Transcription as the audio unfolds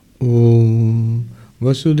Om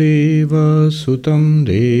Vasudeva Sutam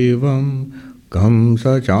Devam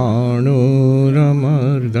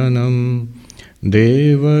Kamsachanuramardanam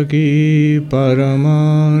Devaki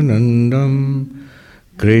Paramanandam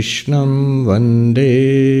Krishnam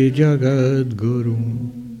Vande Jagadguru.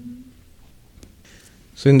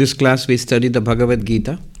 So in this class we study the Bhagavad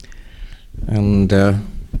Gita, and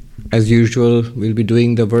as usual we'll be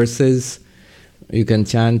doing the verses. You can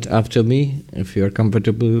chant after me if you are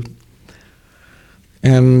comfortable.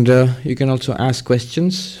 And you can also ask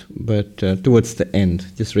questions, but towards the end,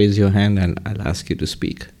 just raise your hand and I'll ask you to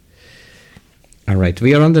speak. All right,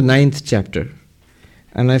 we are on the 9th chapter.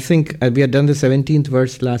 And I think we had done the 17th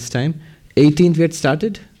verse last time. 18th we had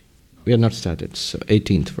started? We had not started, so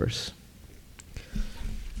 18th verse.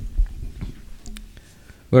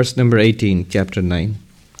 Verse number 18, chapter 9.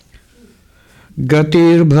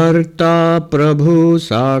 Gatir bharta prabhu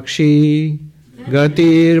sakshi,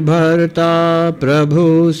 Gatir bharta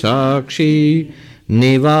prabhu sakshi,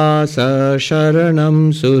 Nivasa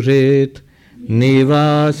sharanam surit,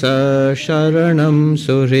 Nivasa sharanam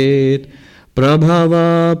surit,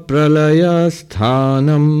 Prabhava pralaya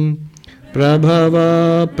sthanam,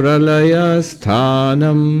 Prabhava pralaya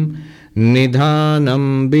sthanam,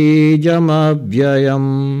 Nidhanam bijam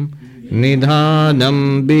avyayam,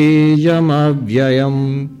 Nidhanam bijam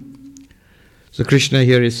avyayam. So Krishna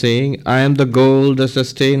here is saying, I am the goal, the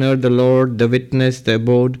sustainer, the Lord, the witness, the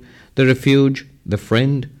abode, the refuge, the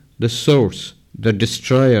friend, the source, the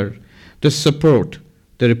destroyer, the support,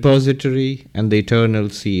 the repository, and the eternal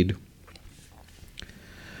seed.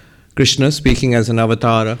 Krishna speaking as an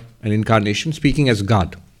avatara, an incarnation, speaking as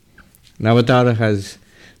God. An avatara has,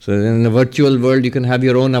 so in the virtual world you can have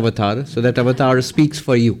your own avatar, so that avatar speaks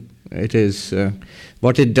for you. It is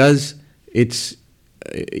what it does. It's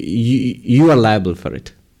you are liable for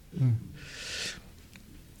it.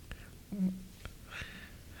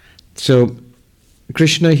 So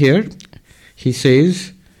Krishna here, he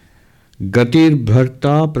says, Gatir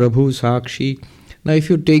bharta prabhu sakshi. Now, if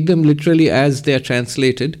you take them literally as they are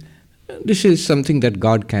translated, this is something that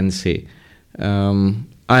God can say. I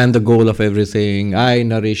am the goal of everything. I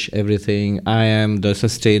nourish everything. I am the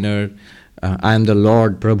sustainer. I am the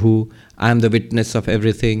Lord, Prabhu, I am the witness of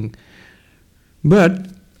everything. But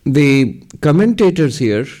the commentators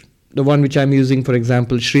here, the one which I am using, for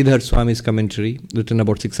example, Sridhar Swami's commentary, written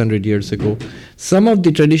about 600 years ago, some of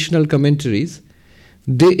the traditional commentaries,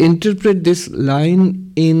 they interpret this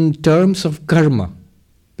line in terms of karma,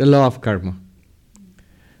 the law of karma.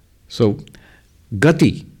 So,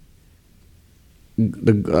 gati,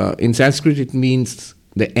 in Sanskrit it means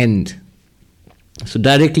the end. So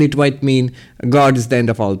directly it might mean God is the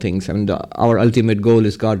end of all things. I mean, our ultimate goal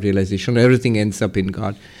is God realization. Everything ends up in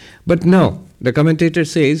God. But no, the commentator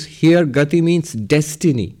says here gati means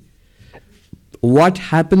destiny. What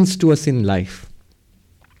happens to us in life?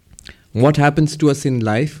 What happens to us in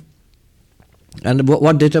life? And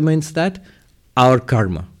what determines that? Our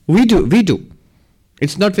karma. We do.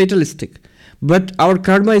 It's not fatalistic. But our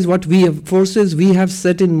karma is what we have, forces we have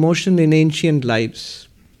set in motion in ancient lives.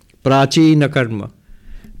 Prachina karma,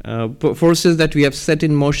 forces that we have set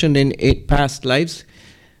in motion in past lives,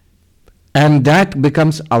 and that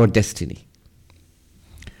becomes our destiny.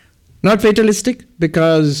 Not fatalistic,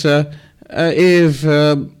 because if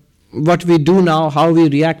what we do now, how we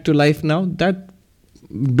react to life now, that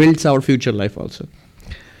builds our future life also.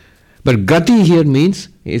 But gati here means,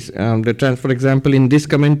 for example, in this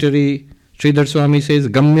commentary, Sridhar Swami says,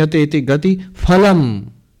 Gamyate iti gati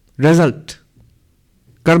phalam, result.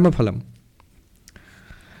 Karma phalam.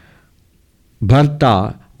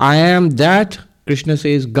 Bharta, I am that, Krishna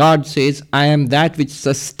says, God says, I am that which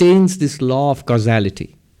sustains this law of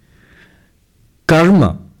causality.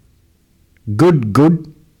 Karma, good,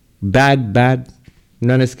 bad,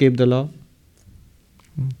 none escape the law.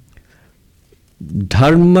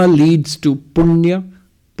 Dharma leads to punya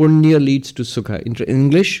leads to sukha. In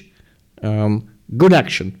English, good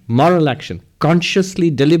action, moral action,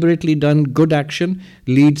 consciously, deliberately done good action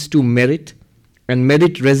leads to merit, and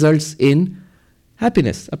merit results in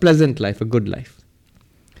happiness, a pleasant life, a good life.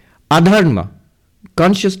 Adharma,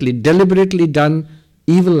 consciously, deliberately done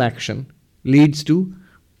evil action leads to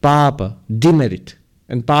papa, demerit,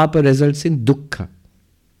 and papa results in dukkha.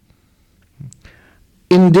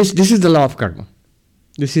 In this is the law of karma.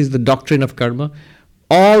 This is the doctrine of karma.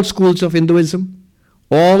 All schools of Hinduism,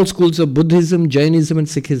 all schools of Buddhism, Jainism and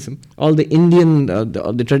Sikhism, all the Indian,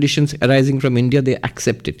 the traditions arising from India, they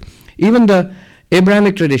accept it. Even the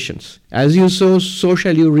Abrahamic traditions, as you sow, so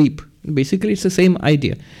shall you reap. Basically, it's the same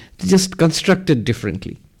idea, it's just constructed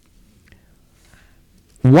differently.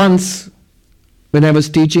 Once when I was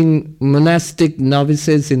teaching monastic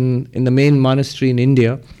novices in the main monastery in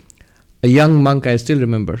India, a young monk, I still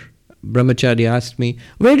remember, brahmachari, asked me,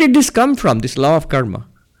 where did this come from, this law of karma?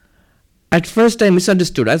 At first I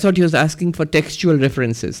misunderstood. I thought he was asking for textual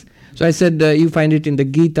references. So I said, you find it in the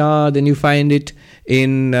Gita, then you find it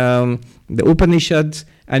in the Upanishads,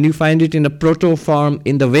 and you find it in a proto form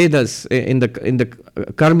in the Vedas, in the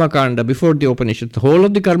Karma Kanda before the Upanishads. The whole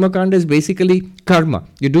of the Karma Kanda is basically karma.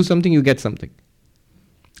 You do something, you get something.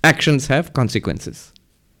 Actions have consequences.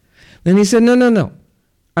 Then he said, no.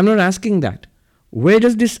 I'm not asking that. Where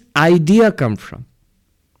does this idea come from?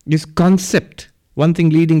 This concept, one thing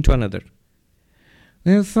leading to another.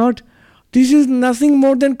 And I thought, this is nothing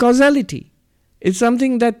more than causality. It's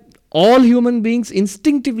something that all human beings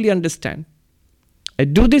instinctively understand. I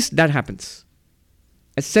do this, that happens.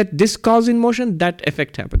 I set this cause in motion, that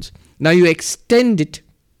effect happens. Now you extend it,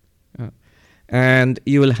 and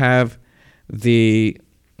you will have the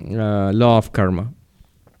law of karma.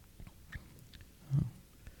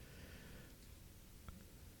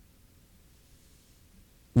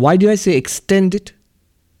 Why do I say extend it?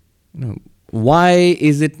 Why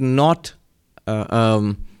is it not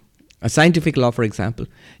a scientific law, for example?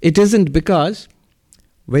 It isn't, because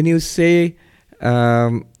when you say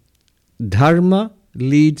dharma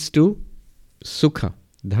leads to sukha,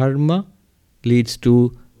 dharma leads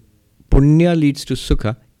to punya, leads to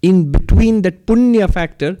sukha, in between that punya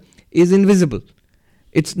factor is invisible.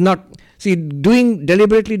 It's not, see,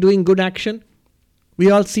 deliberately doing good action, we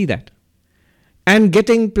all see that. And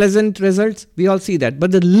getting pleasant results, we all see that. But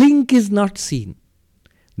the link is not seen.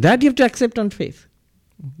 That you have to accept on faith.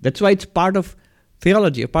 That's why it's part of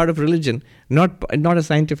theology, a part of religion, not a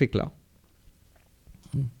scientific law.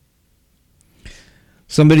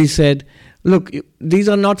 Somebody said, look, these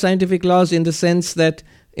are not scientific laws in the sense that,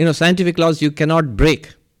 scientific laws you cannot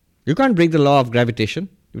break. You can't break the law of gravitation.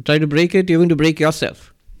 You try to break it, you're going to break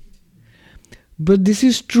yourself. But this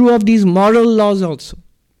is true of these moral laws also.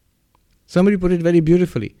 Somebody put it very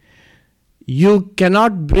beautifully. You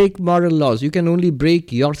cannot break moral laws. You can only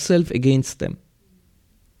break yourself against them.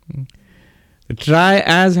 Try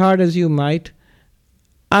as hard as you might.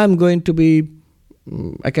 I can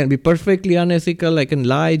be perfectly unethical. I can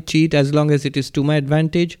lie, cheat, as long as it is to my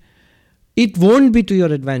advantage. It won't be to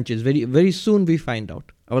your advantage. Very, very soon we find out.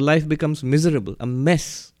 Our life becomes miserable, a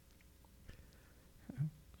mess.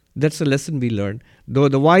 That's a lesson we learn. Though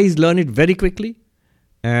the wise learn it very quickly,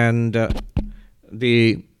 and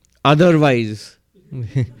the otherwise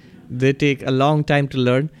they take a long time to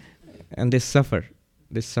learn, and they suffer.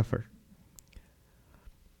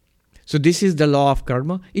 So this is the law of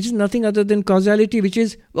karma. It is nothing other than causality, which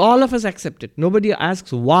is all of us accept it. Nobody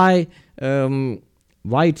asks why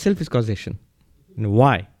itself is causation.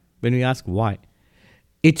 Why? When we ask why,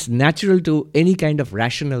 it's natural to any kind of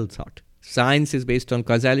rational thought. Science is based on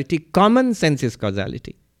causality. Common sense is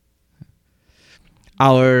causality.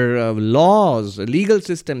 Our laws, legal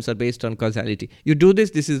systems are based on causality. You do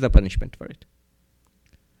this, this is the punishment for it.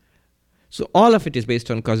 So all of it is based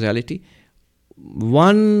on causality.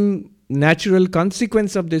 One natural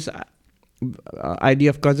consequence of this idea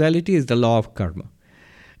of causality is the law of karma.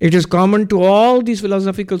 It is common to all these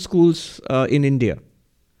philosophical schools in India.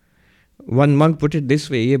 One monk put it this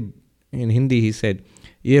way, in Hindi he said,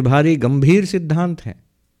 "Ye bhari gambhir siddhant hai."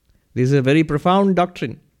 This is a very profound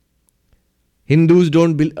doctrine.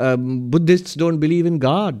 Buddhists don't believe in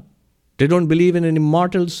God. They don't believe in an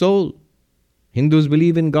immortal soul. Hindus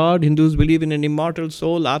believe in God. Hindus believe in an immortal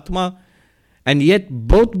soul, Atma. And yet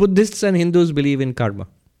both Buddhists and Hindus believe in karma.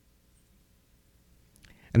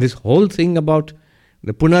 And this whole thing about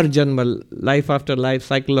the punarjanma, life after life,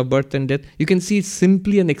 cycle of birth and death, you can see it's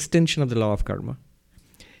simply an extension of the law of karma.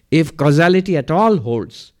 If causality at all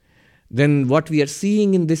holds, then what we are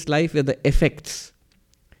seeing in this life are the effects.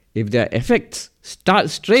 If they are effects, start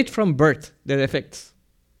straight from birth, they are effects.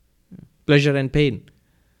 Pleasure and pain.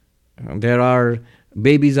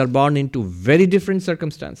 Babies are born into very different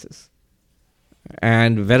circumstances.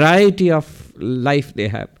 And variety of life they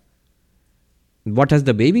have. What has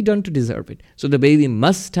the baby done to deserve it? So the baby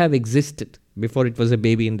must have existed before it was a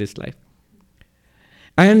baby in this life.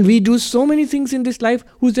 And we do so many things in this life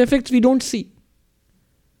whose effects we don't see.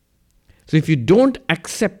 So if you don't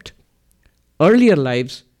accept earlier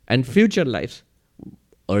lives and future lives,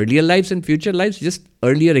 just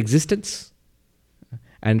earlier existence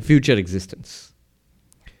and future existence.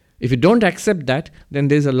 If you don't accept that, then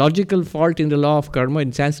there's a logical fault in the law of karma.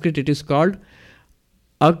 In Sanskrit it is called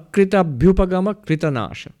akrita bhyupagama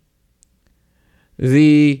kritanasha.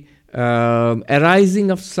 The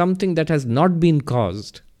arising of something that has not been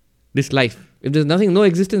caused, this life, If there's nothing, no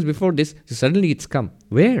existence before this, suddenly it's come.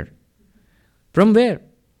 Where? From where?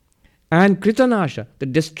 And Kritanasha, the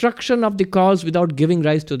destruction of the cause without giving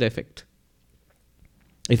rise to the effect.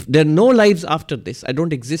 If there are no lives after this, I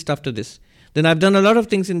don't exist after this, then I've done a lot of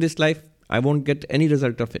things in this life, I won't get any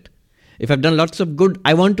result of it. If I've done lots of good,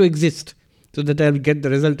 I want to exist so that I'll get the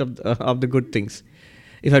result of the good things.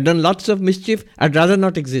 If I've done lots of mischief, I'd rather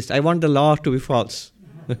not exist. I want the law to be false.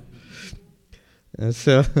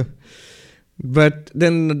 But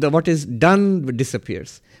then what is done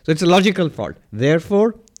disappears. So it's a logical fault.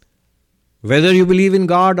 Therefore, whether you believe in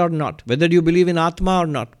God or not, whether you believe in Atma or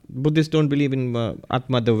not, Buddhists don't believe in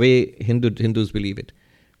Atma the way Hindus believe it.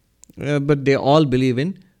 But they all believe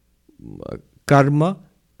in karma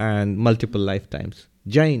and multiple lifetimes.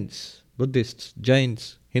 Jains, Buddhists,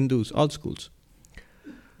 Jains, Hindus, all schools.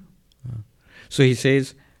 So he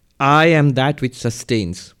says, I am that which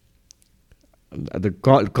sustains. The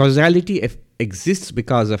causality exists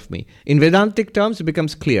because of me. In Vedantic terms, it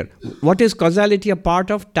becomes clear. What is causality a part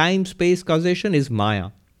of? Time, space, causation is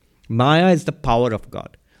Maya. Maya is the power of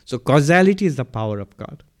God. So causality is the power of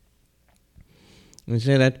God. We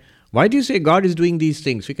say that, why do you say God is doing these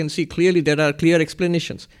things? We can see clearly there are clear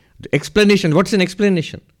explanations. The explanation, what's an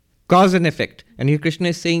explanation? Cause and effect. And here Krishna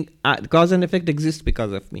is saying, cause and effect exists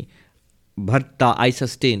because of me. Bharta, I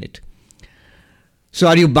sustain it. So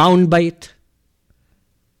are you bound by it?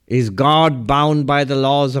 Is God bound by the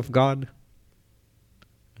laws of God?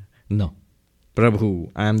 No.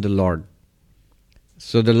 Prabhu, I am the Lord.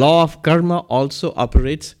 So the law of karma also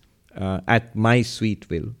operates at my sweet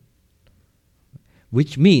will.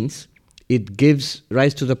 Which means it gives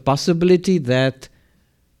rise to the possibility that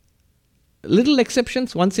little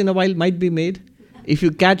exceptions once in a while might be made if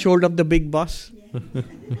you catch hold of the big boss.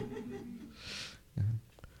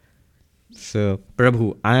 So,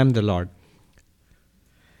 Prabhu, I am the Lord.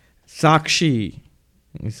 Sakshi,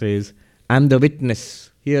 he says, I am the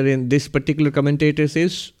witness. Here in this particular commentator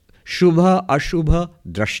says, Shubha Ashubha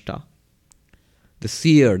Drashta. The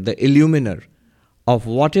seer, the illuminer of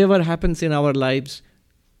whatever happens in our lives,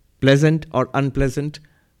 pleasant or unpleasant,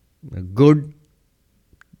 good,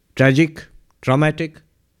 tragic, traumatic.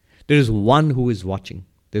 There is one who is watching.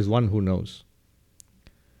 There is one who knows.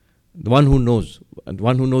 The one who knows, and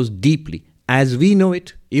one who knows deeply. As we know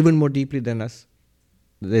it, even more deeply than us,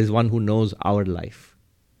 there is one who knows our life.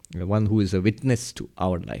 The one who is a witness to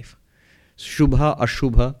our life. Shubha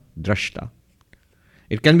Ashubha Drashta.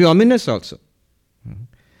 It can be ominous also.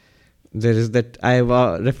 There is that, I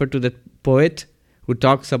refer to that poet who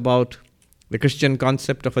talks about the Christian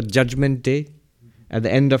concept of a judgment day at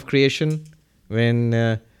the end of creation, when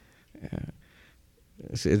the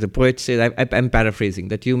poet says, I'm paraphrasing,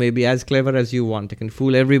 that you may be as clever as you want, you can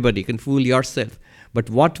fool everybody, you can fool yourself, but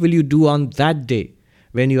what will you do on that day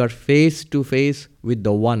when you are face to face with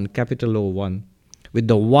the one, capital O one, with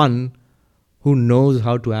the one who knows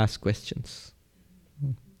how to ask questions?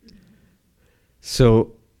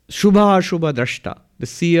 So, Shubha Ashubha Drashta, the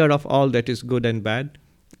seer of all that is good and bad,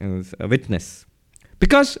 is a witness.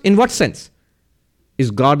 Because, in what sense?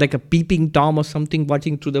 Is God like a peeping Tom or something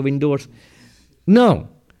watching through the windows? No.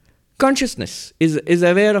 Consciousness is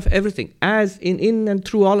aware of everything, as in and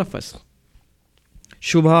through all of us.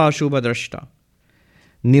 Shubha Ashubha Drashta.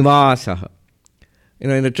 Nivasaha.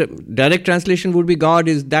 In the direct translation would be God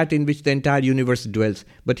is that in which the entire universe dwells.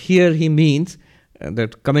 But here he means, the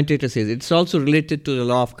commentator says, it's also related to the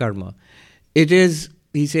law of karma. It is,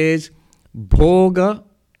 he says, bhoga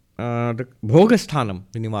sthanam,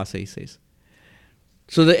 Nivasa, he says.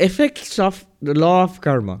 So the effects of the law of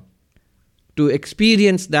karma, to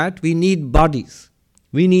experience that, we need bodies.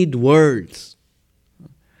 We need worlds.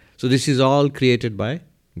 So this is all created by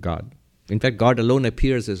God. In fact, God alone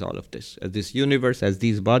appears as all of this, as this universe, as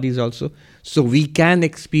these bodies also. So we can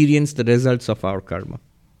experience the results of our karma.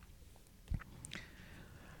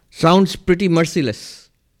 Sounds pretty merciless.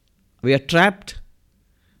 We are trapped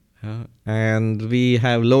and we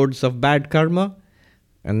have loads of bad karma.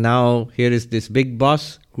 And now here is this big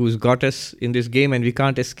boss who's got us in this game and we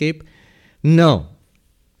can't escape. No.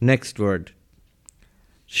 Next word.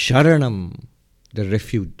 Sharanam, the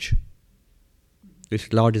refuge.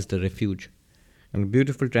 This Lord is the refuge. And a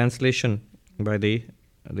beautiful translation by the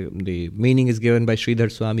meaning is given by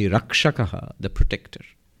Sridhar Swami, Rakshakaha, the protector.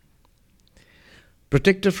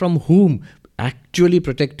 Protector from whom? Actually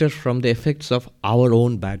protector from the effects of our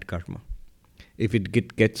own bad karma. If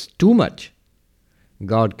it gets too much,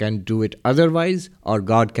 God can do it otherwise, or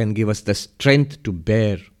God can give us the strength to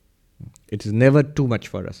bear. It is never too much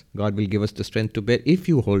for us. God will give us the strength to bear if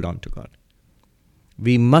you hold on to God.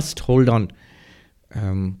 We must hold on.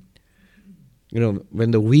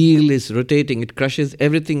 when the wheel is rotating, it crushes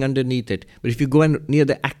everything underneath it. But if you go near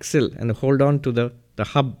the axle and hold on to the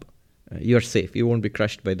hub, you're safe. You won't be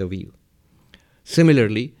crushed by the wheel.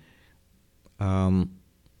 Similarly,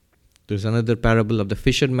 there's another parable of the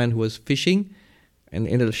fisherman who was fishing and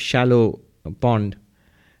in a shallow pond.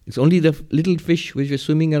 It's only the little fish which were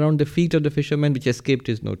swimming around the feet of the fisherman which escaped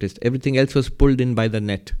his notice. Everything else was pulled in by the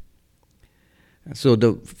net. So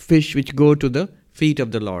the fish which go to the feet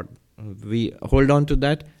of the Lord, we hold on to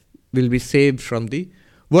that, will be saved from the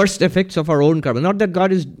worst effects of our own karma. Not that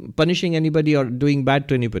God is punishing anybody or doing bad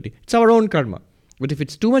to anybody. It's our own karma. But if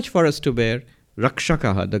it's too much for us to bear,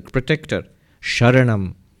 Rakshakaha, the protector,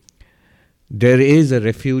 Sharanam, there is a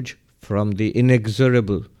refuge from the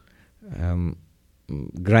inexorable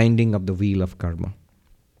grinding of the wheel of karma.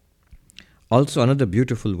 Also another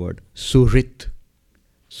beautiful word, Surit.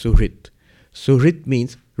 Surit. Surit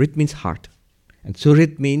means heart. And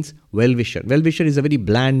Surit means well-wisher. Well-wisher is a very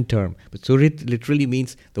bland term. But Surit literally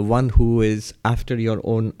means the one who is after your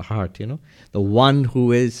own heart, The one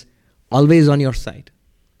who is always on your side.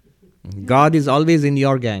 God is always in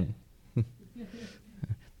your gang.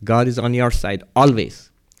 God is on your side, always.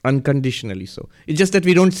 Unconditionally so. It's just that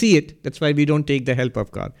we don't see it. That's why we don't take the help of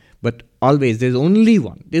God. But always, there's only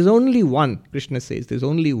one. There's only one, Krishna says. There's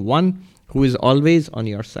only one who is always on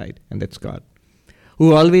your side, and that's God.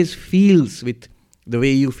 Who always feels with the way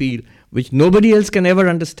you feel, which nobody else can ever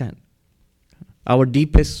understand. Our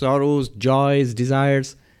deepest sorrows, joys,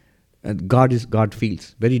 desires, God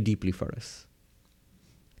feels very deeply for us.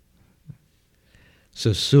 So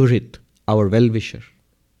Surit, our well-wisher.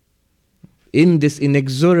 In this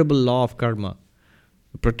inexorable law of karma,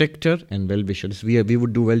 protector and well-wisher. We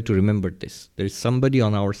would do well to remember this. There is somebody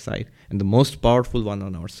on our side, and the most powerful one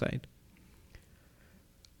on our side.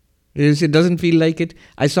 It doesn't feel like it.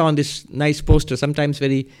 I saw on this nice poster, sometimes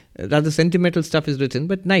very rather sentimental stuff is written,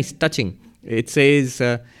 but nice, touching. It says,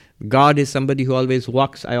 God is somebody who always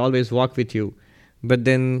walks, I always walk with you. But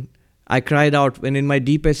then I cried out when in my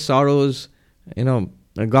deepest sorrows,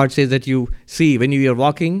 God says that you see, when you are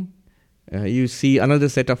walking, you see another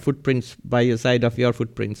set of footprints by your side of your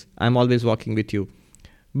footprints. I'm always walking with you.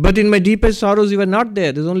 But in my deepest sorrows, you were not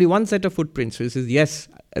there. There's only one set of footprints. So he says, yes,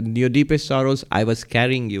 in your deepest sorrows, I was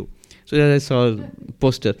carrying you. So I saw a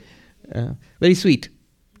poster. Very sweet.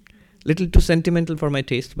 Little too sentimental for my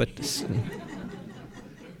taste, but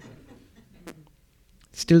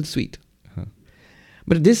still sweet.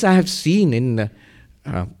 But this I have seen in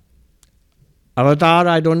Avatar,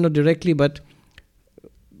 I don't know directly, but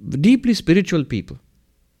deeply spiritual people.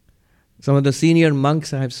 Some of the senior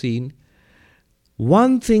monks I have seen.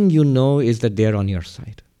 One thing is that they are on your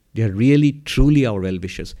side. They are really, truly our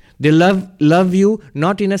well-wishers. They love you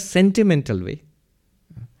not in a sentimental way,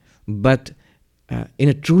 but in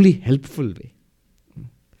a truly helpful way.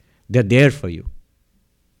 They are there for you.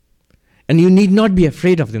 And you need not be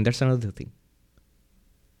afraid of them. That's another thing.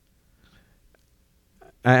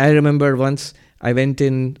 I remember once I went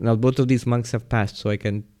in, now both of these monks have passed, so I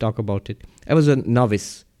can talk about it. I was a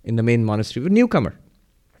novice in the main monastery, a newcomer.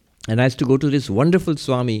 And I used to go to this wonderful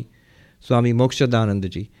Swami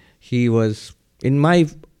Mokshadanandaji. He was, in my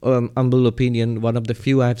humble opinion, one of the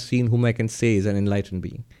few I have seen whom I can say is an enlightened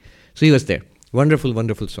being. So he was there. Wonderful,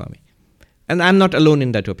 wonderful Swami. And I'm not alone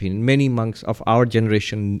in that opinion. Many monks of our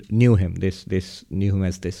generation knew him. This knew him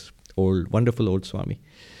as this wonderful old Swami.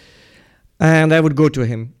 And I would go to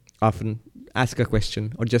him often, ask a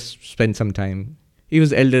question, or just spend some time. He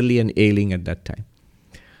was elderly and ailing at that time.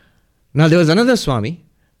 Now there was another Swami,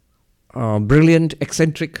 brilliant,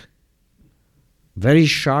 eccentric, very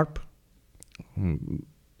sharp,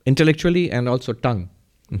 intellectually and also tongue.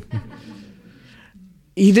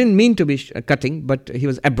 He didn't mean to be cutting, but he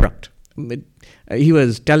was abrupt. He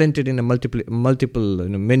was talented in a multiple,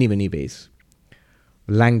 many, many ways.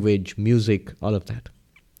 Language, music, all of that.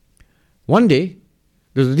 One day,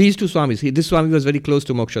 there were these two Swamis. This Swami was very close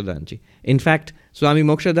to Mokshadanandaji. In fact, Swami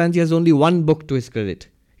Mokshadanandaji has only one book to his credit.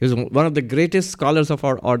 He was one of the greatest scholars of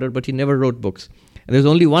our order, but he never wrote books. And there's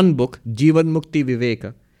only one book, Jivan Mukti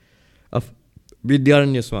Viveka, of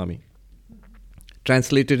Vidyaranya Swami,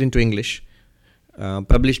 translated into English,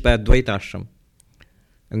 published by Advaita Ashram.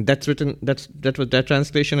 And that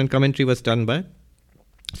translation and commentary was done by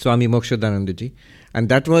Swami Mokshadanandaji. And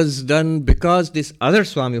that was done because this other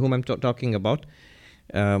Swami, whom I'm talking about,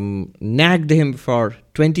 nagged him for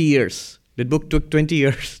 20 years. The book took 20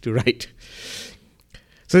 years to write.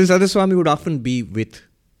 So this other Swami would often be with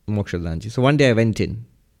Mokshadanandaji. So one day I went in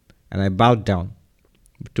and I bowed down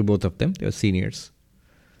to both of them. They were seniors.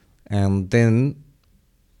 And then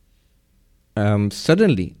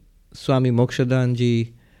suddenly Swami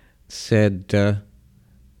Mokshadanandaji said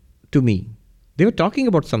to me, they were talking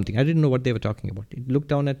about something. I didn't know what they were talking about. He looked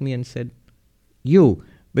down at me and said, "You,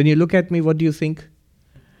 when you look at me, what do you think?"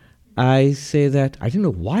 I say that, I didn't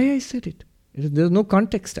know why I said it. There's no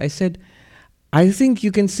context. I said, "I think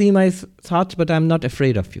you can see my thoughts, but I'm not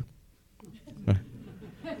afraid of you."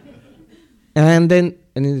 And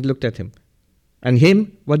he looked at him. "And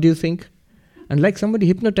him, what do you think?" And like somebody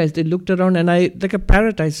hypnotized, they looked around, and I, like a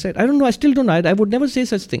parrot, I said, "I don't know, I still don't know. I would never say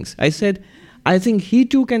such things." I said, "I think he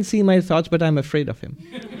too can see my thoughts, but I'm afraid of him."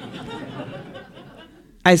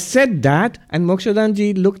 I said that, and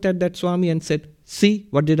Mokshadanji looked at that Swami and said, "See,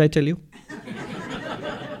 what did I tell you?"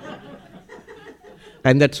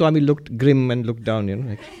 And that Swami looked grim and looked down,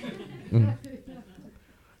 like,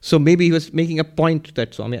 So maybe he was making a point to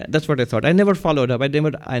that Swami. That's what I thought. I never followed up. I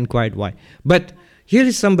never inquired why. But here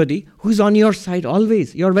is somebody who's on your side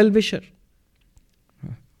always, your well-wisher.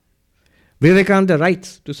 Vivekananda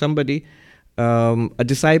writes to somebody, a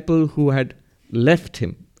disciple who had left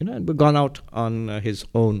him, and gone out on his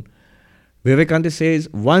own. Vivekananda says,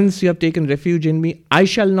 "Once you have taken refuge in me, I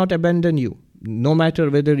shall not abandon you. No matter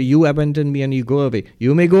whether you abandon me and you go away.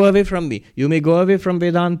 You may go away from me. You may go away from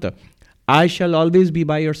Vedanta. I shall always be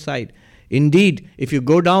by your side. Indeed, if you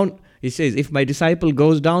go down," he says, "if my disciple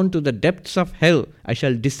goes down to the depths of hell, I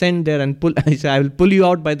shall descend there and I will pull you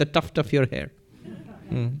out by the tuft of your hair.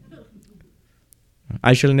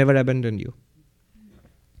 I shall never abandon you."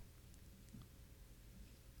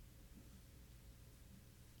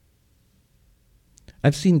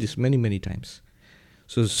 I've seen this many, many times.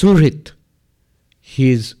 So Suhrit,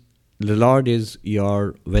 the Lord is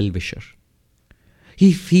your well-wisher.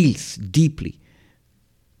 He feels deeply.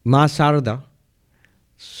 Ma Sarada,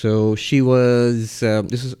 so she was,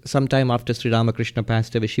 this is sometime after Sri Ramakrishna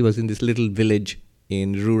passed away, she was in this little village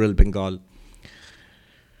in rural Bengal.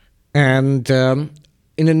 And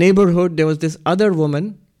in a neighborhood, there was this other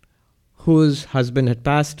woman whose husband had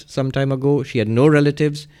passed some time ago. She had no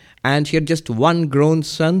relatives, and she had just one grown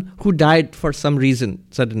son who died for some reason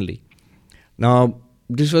suddenly. Now,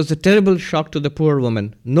 this was a terrible shock to the poor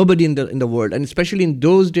woman. Nobody in the world, and especially in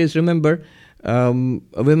those days, remember,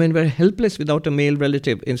 women were helpless without a male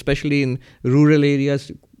relative, especially in rural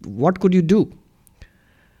areas. What could you do?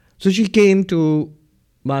 So she came to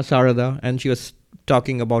Ma Sarada, and she was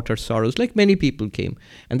talking about her sorrows, like many people came.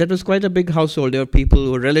 And that was quite a big household. There were people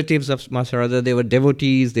who were relatives of Ma Sarada. They were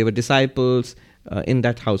devotees, they were disciples in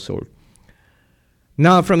that household.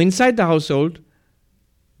 Now, from inside the household,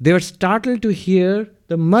 they were startled to hear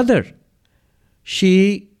the mother.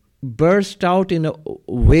 She burst out in a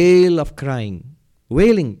wail of crying,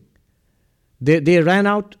 wailing. They ran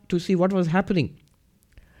out to see what was happening.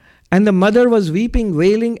 And the mother was weeping,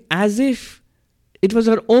 wailing, as if it was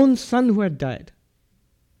her own son who had died.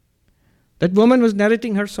 That woman was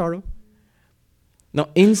narrating her sorrow. Now,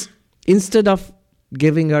 instead of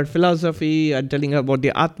giving her philosophy and telling her about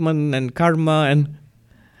the Atman and karma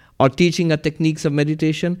or teaching her techniques of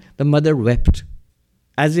meditation, the mother wept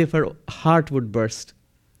as if her heart would burst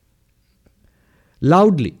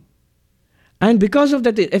loudly. And because of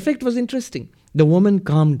that, the effect was interesting. The woman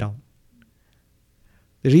calmed down.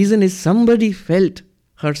 The reason is somebody felt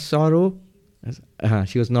her sorrow.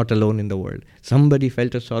 She was not alone in the world. Somebody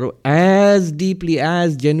felt her sorrow as deeply,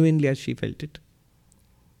 as genuinely as she felt it.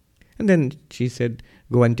 And then she said,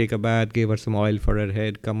 "Go and take a bath," gave her some oil for her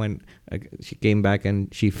head, come and she came back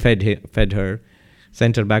and she fed her,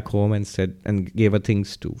 sent her back home and gave her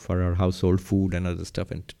things for her household food and other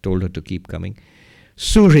stuff and told her to keep coming.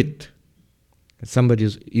 Suhrit, somebody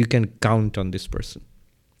you can count on this person.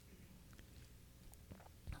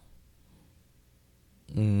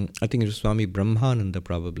 I think it was Swami Brahmananda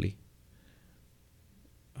probably.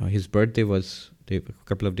 His birthday was a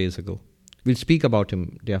couple of days ago. We'll speak about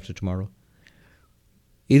him day after tomorrow.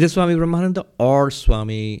 Either Swami Brahmananda or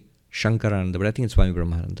Swami Shankarananda, but I think it's Swami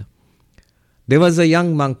Brahmananda. There was a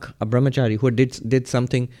young monk, a brahmachari, who did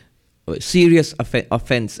something, serious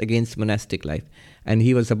offense against monastic life, and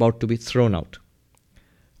he was about to be thrown out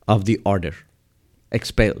of the order,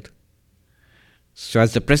 expelled. So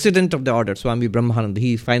as the president of the order, Swami Brahmananda,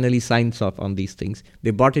 he finally signs off on these things. They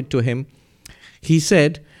brought it to him. He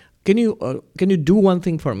said, can you do one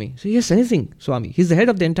thing for me? So yes, anything, Swami. He's the head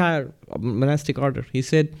of the entire monastic order. He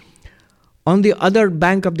said, on the other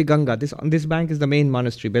bank of the Ganga, on this bank is the main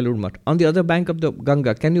monastery, Belur Math. On the other bank of the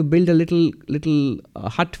Ganga, can you build a little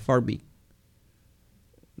hut for me?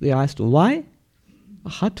 They asked, why? A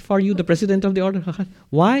hut for you, the president of the order?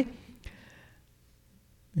 Why?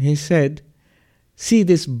 He said, see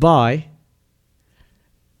this boy,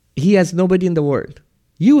 he has nobody in the world.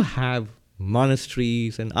 You have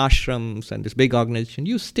monasteries and ashrams and this big organization.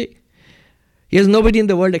 You stay. He has nobody in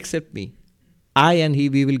the world except me. I and he,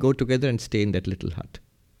 we will go together and stay in that little hut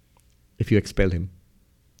if you expel him.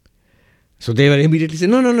 So they were immediately saying,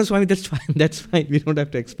 no, Swami, that's fine. We don't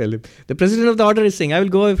have to expel him. The president of the order is saying, I will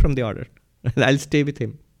go away from the order. I'll stay with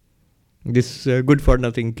him. This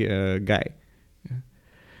good-for-nothing guy.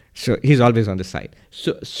 So he's always on the side.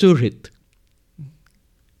 So Suhrit.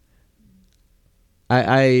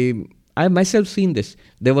 I myself seen this.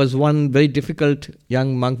 There was one very difficult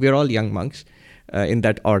young monk. We are all young monks in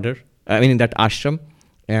that order. In that ashram.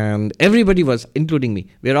 And everybody was, including me,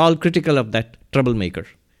 we are all critical of that troublemaker.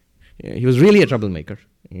 He was really a troublemaker.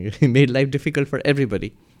 He made life difficult for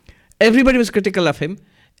everybody. Everybody was critical of him,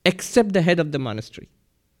 except the head of the monastery.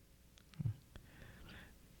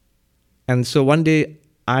 And so one day,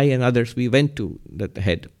 I and others, we went to the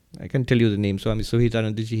head. I can tell you the name. Swami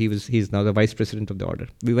Suhitanandji, he's now the vice president of the order.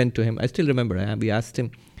 We went to him. I still remember. We asked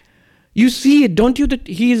him, you see it, don't you, that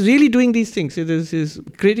he is really doing these things? It is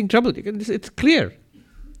creating trouble. It's clear.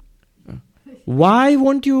 Why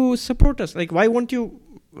won't you support us? Why won't you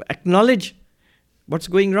acknowledge what's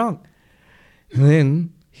going wrong? And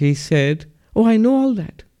then he said, oh, I know all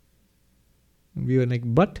that. And we were like,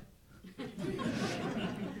 but?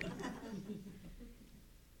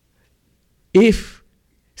 I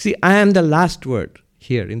am the last word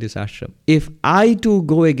here in this ashram. If I too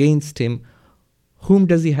go against him, whom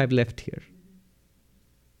does he have left here?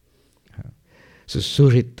 So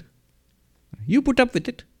Suhrit, you put up with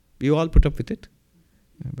it. You all put up with it.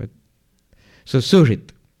 So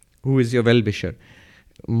Suhrit, who is your well-wisher,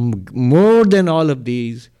 more than all of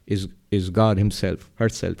these is God himself,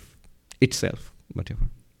 herself, itself, whatever.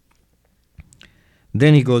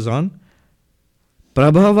 Then he goes on,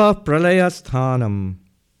 Prabhava Pralaya Sthanam.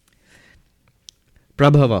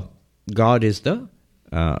 Prabhava, God is the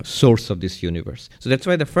source of this universe. So that's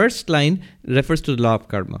why the first line refers to the law of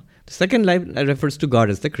karma. The second line refers to God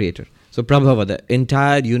as the creator. So Prabhava, the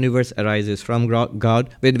entire universe arises from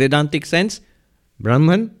God. With Vedantic sense,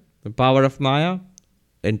 Brahman, the power of Maya,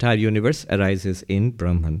 the entire universe arises in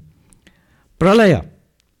Brahman. Pralaya.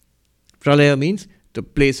 Pralaya means the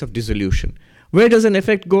place of dissolution. Where does an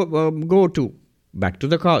effect go to? Back to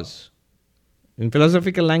the cause. In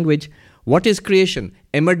philosophical language, what is creation?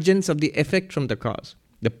 Emergence of the effect from the cause.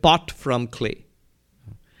 The pot from clay.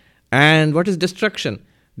 And what is destruction?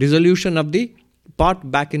 Dissolution of the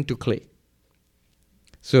pot back into clay.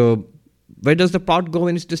 So, where does the pot go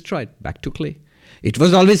when it's destroyed? Back to clay. It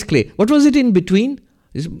was always clay. What was it in between?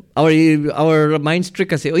 Our minds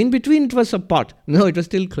trick us. In between it was a pot. No, it was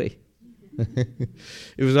still clay.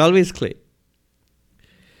 It was always clay.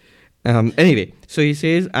 Anyway, so he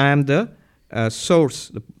says, I am the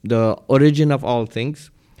source, the origin of all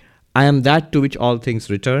things. I am that to which all things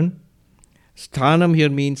return. Sthanam here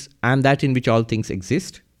means I am that in which all things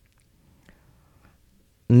exist.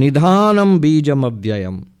 Nidhanam bijam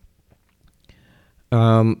avyayam.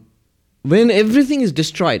 When everything is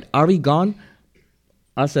destroyed, are we gone?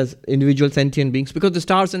 Us as individual sentient beings, because the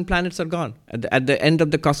stars and planets are gone. At the end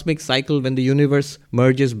of the cosmic cycle, when the universe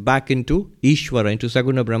merges back into Ishvara, into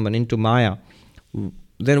Saguna Brahman, into Maya,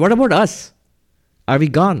 then what about us? Are we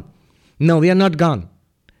gone? No, we are not gone.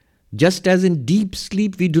 Just as in deep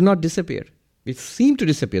sleep, we do not disappear. We seem to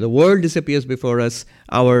disappear. The world disappears before us.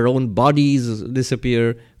 Our own bodies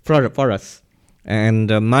disappear for us. And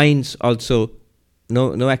minds also,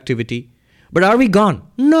 no activity. But are we gone?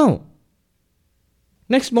 No.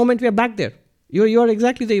 Next moment, we are back there. You are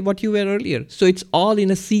exactly what you were earlier. So it's all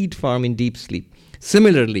in a seed form in deep sleep.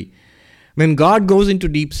 Similarly, when God goes into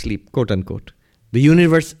deep sleep, quote unquote, the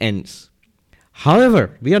universe ends.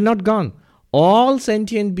 However, we are not gone. All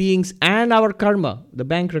sentient beings and our karma, the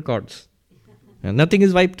bank records, and nothing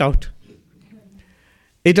is wiped out.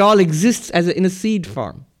 It all exists in a seed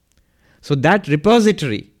form. So that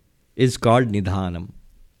repository is called Nidhanam.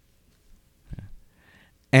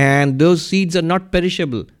 And those seeds are not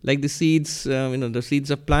perishable, like the seeds, the seeds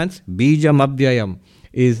of plants. Bijam abhyayam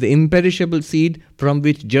is the imperishable seed from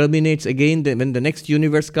which germinates again when the next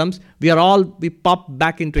universe comes. We pop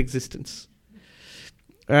back into existence.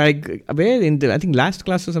 I think last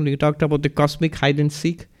class or something, we talked about the cosmic hide and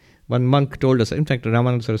seek. One monk told us, in fact,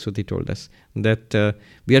 Ramananda Saraswati told us, that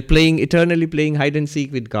we are eternally playing hide and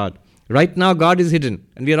seek with God. Right now, God is hidden,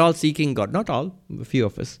 and we are all seeking God. Not all, a few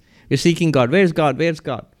of us. We're seeking God. Where's God? Where's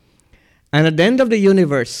God? And at the end of the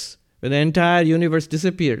universe, when the entire universe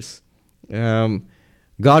disappears, God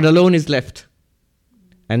alone is left.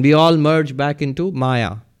 And we all merge back into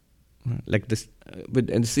Maya. Like this,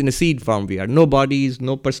 in a seed form we are. No bodies,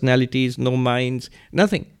 no personalities, no minds,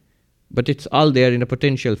 nothing. But it's all there in a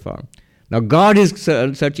potential form. Now God is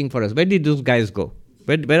searching for us. Where did those guys go?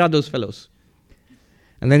 Where are those fellows?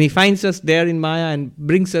 And then he finds us there in Maya and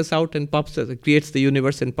brings us out and pops us, creates the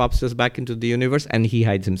universe and pops us back into the universe, and he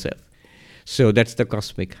hides himself. So that's the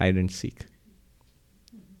cosmic hide and seek.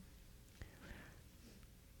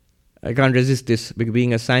 I can't resist this,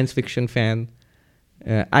 being a science fiction fan.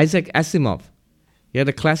 Isaac Asimov, he had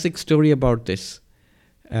a classic story about this.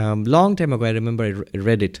 Long time ago, I remember I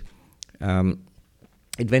read it.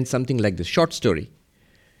 It went something like this, short story.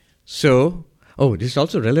 So, this is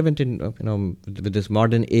also relevant in with this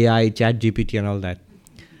modern AI, ChatGPT and all that.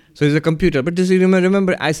 So it's a computer, but this, you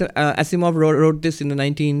remember Asimov wrote this in the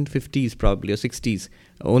 1950s probably, or 60s.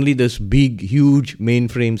 Only those big, huge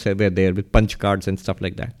mainframes were there with punch cards and stuff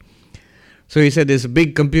like that. So he said this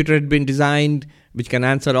big computer had been designed which can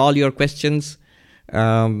answer all your questions.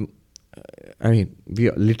 We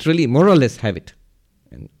literally more or less have it.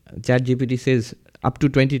 And ChatGPT says up to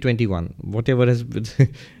 2021, whatever has been,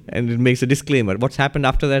 and it makes a disclaimer. What's happened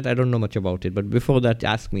after that, I don't know much about it. But before that,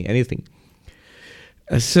 ask me anything.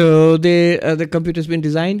 So the computer's been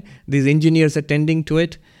designed. These engineers are tending to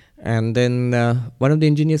it. And then one of the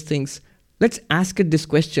engineers thinks, let's ask it this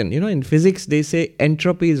question. In physics, they say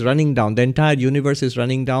entropy is running down. The entire universe is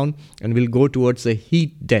running down and will go towards a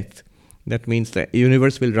heat death. That means the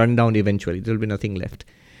universe will run down eventually. There will be nothing left.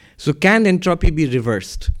 So can entropy be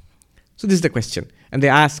reversed? So this is the question. And they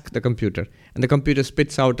ask the computer. And the computer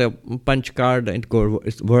spits out a punch card and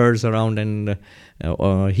it whirs around and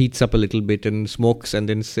heats up a little bit and smokes and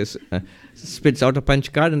then spits out a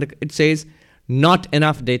punch card. And it says, not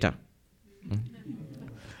enough data.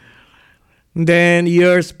 Then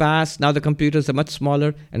years pass. Now the computers are much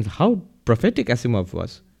smaller. And how prophetic Asimov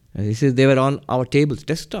was. And he says they were on our tables,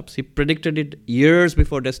 desktops. He predicted it years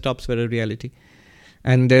before desktops were a reality.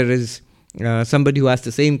 And there is somebody who asked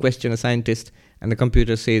the same question, a scientist, and the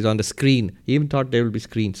computer says on the screen, he even thought there will be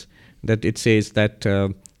screens, that it says that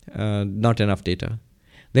not enough data.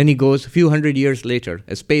 Then he goes, a few hundred years later,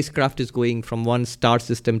 a spacecraft is going from one star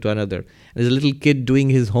system to another. And there's a little kid doing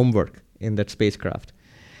his homework in that spacecraft.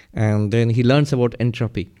 And then he learns about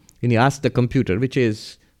entropy. And he asks the computer, which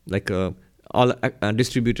is like all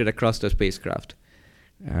distributed across the spacecraft,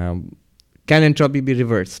 can entropy be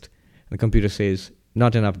reversed? The computer says,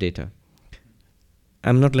 not enough data.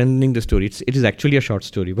 I'm not lengthening the story. It is actually a short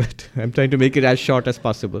story, but I'm trying to make it as short as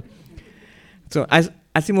possible. So as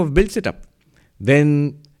Asimov builds it up,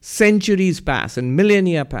 then centuries pass and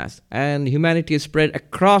millennia pass, and humanity is spread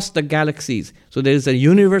across the galaxies. So there is a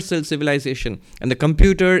universal civilization, and the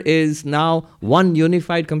computer is now one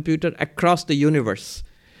unified computer across the universe.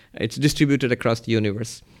 It's distributed across the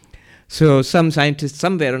universe. So some scientist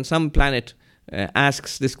somewhere on some planet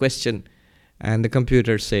asks this question, and the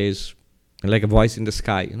computer says, like a voice in the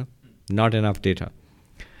sky, not enough data.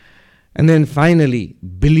 And then finally,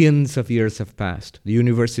 billions of years have passed. The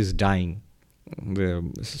universe is dying. The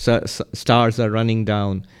stars are running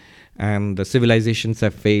down, and the civilizations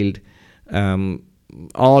have failed.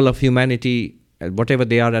 All of humanity, whatever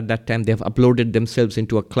they are at that time, they have uploaded themselves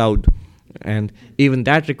into a cloud. And even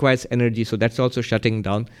that requires energy, so that's also shutting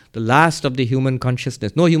down. The last of the human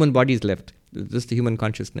consciousness, no human body is left, just the human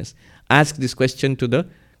consciousness. Ask this question to the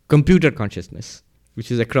computer consciousness,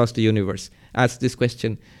 which is across the universe. Ask this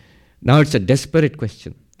question. Now it's a desperate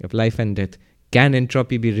question of life and death. Can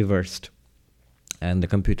entropy be reversed? And the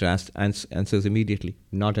computer answers immediately,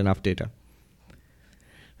 not enough data.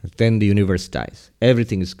 Then the universe dies.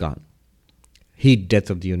 Everything is gone. Heat death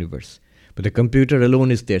of the universe. But the computer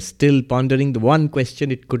alone is there, still pondering the one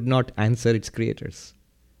question it could not answer its creators.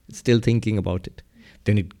 It's still thinking about it.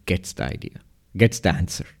 Then it gets the idea, gets the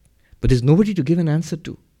answer. But there's nobody to give an answer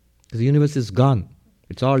to, because the universe is gone.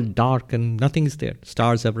 It's all dark and nothing is there.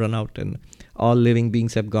 Stars have run out and all living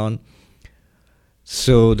beings have gone.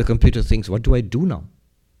 So the computer thinks, what do I do now?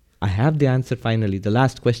 I have the answer finally, the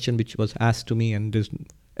last question which was asked to me, and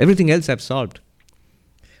everything else I've solved.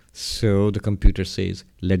 So the computer says,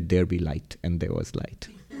 let there be light, and there was light.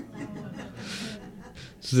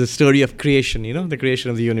 So the story of creation, the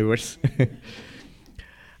creation of the universe.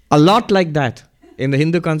 A lot like that. In the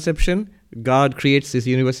Hindu conception, God creates this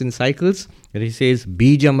universe in cycles, and he says,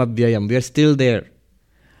 Bijam Abhyayam, we are still there.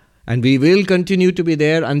 And we will continue to be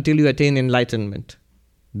there until you attain enlightenment.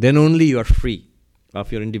 Then only you are free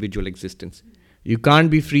of your individual existence. You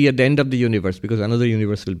can't be free at the end of the universe, because another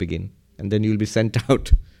universe will begin, and then you will be sent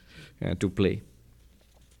out to play.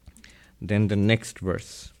 Then the next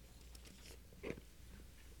verse.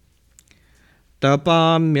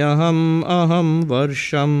 Tapamyaham aham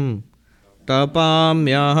varsham.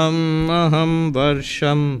 Tapamyaham aham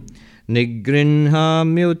varsham.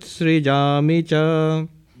 Nigrinhami utsrijami cha.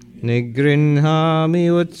 Nigrinhami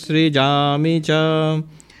utsrijami cha.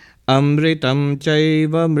 Amritam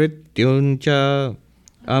chaiva mrityuncha.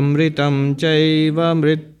 Amritam chaiva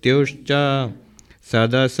mrityuscha.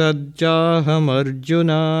 Sadasajjaham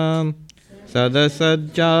Arjuna.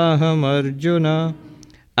 Sadasajjaham Arjuna.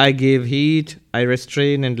 I give heat, I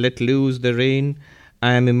restrain and let loose the rain.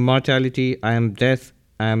 I am immortality, I am death,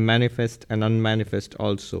 I am manifest and unmanifest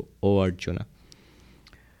also, O Arjuna.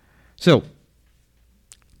 So,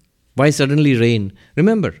 why suddenly rain?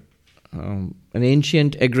 Remember, an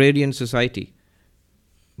ancient agrarian society.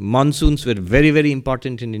 Monsoons were very, very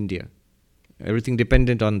important in India. Everything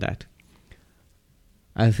dependent on that.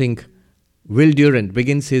 I think Will Durant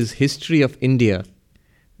begins his history of India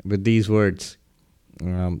with these words.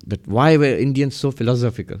 That why were Indians so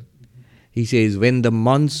philosophical? He says, when the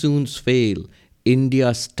monsoons fail,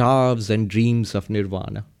 India starves and dreams of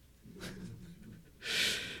nirvana.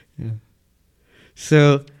 Yeah.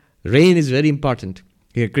 So, rain is very important.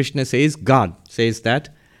 Here Krishna says, God says that,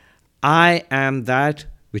 I am that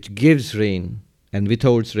which gives rain and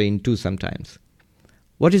withholds rain too sometimes.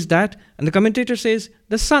 What is that? And the commentator says,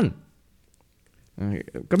 the sun.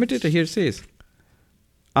 Commentator here says,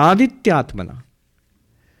 Adityatmana.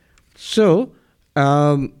 So,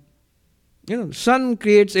 sun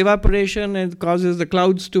creates evaporation and causes the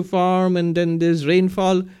clouds to form, and then there's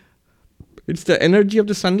rainfall. It's the energy of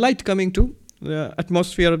the sunlight coming to the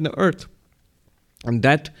atmosphere of the earth. And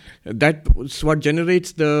that's what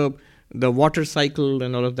generates the water cycle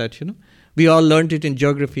and all of that, We all learned it in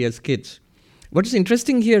geography as kids. What is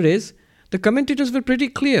interesting here is, the commentators were pretty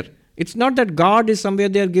clear. It's not that God is somewhere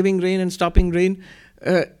there giving rain and stopping rain.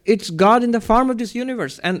 It's God in the form of this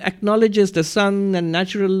universe and acknowledges the sun and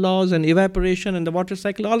natural laws and evaporation and the water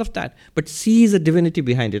cycle, all of that, but sees a divinity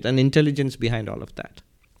behind it, an intelligence behind all of that.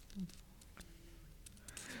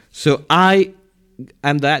 So I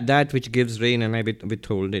am that which gives rain and I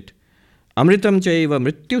withhold it. Amritam chaiva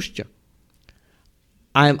mrityuscha.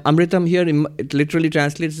 I am Amritam here, it literally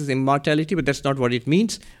translates as immortality, but that's not what it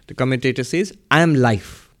means. The commentator says, I am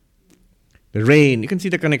life. The rain, you can see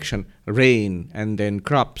the connection. Rain, and then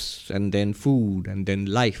crops, and then food, and then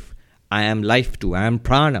life. I am life too. I am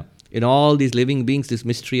prana. In all these living beings, this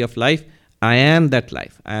mystery of life, I am that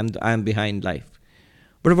life. I am behind life.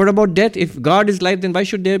 But what about death? If God is life, then why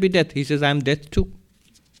should there be death? He says, I am death too.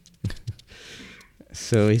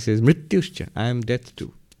 So he says, Mrityuscha, I am death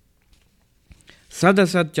too.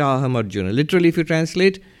 Sadasatchaham Arjuna. Literally, if you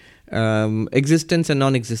translate, existence and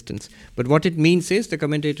non-existence. But what it means is, the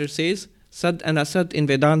commentator says, Sad and Asat in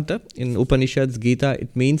Vedanta, in Upanishads, Gita,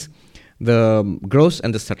 it means the gross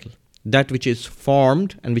and the subtle. That which is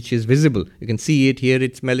formed and which is visible. You can see it, hear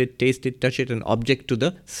it, smell it, taste it, touch it, an object to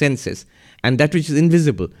the senses. And that which is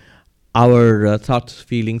invisible, our thoughts,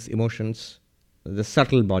 feelings, emotions, the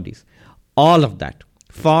subtle bodies. All of that,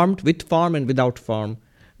 formed, with form and without form,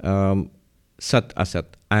 Sat, Asat.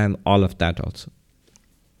 I am all of that also.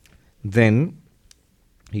 Then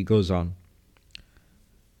he goes on.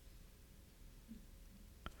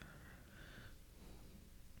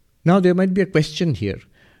 Now there might be a question here.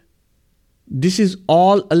 This is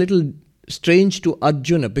all a little strange to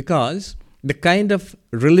Arjuna because the kind of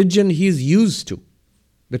religion he is used to,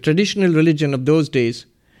 the traditional religion of those days,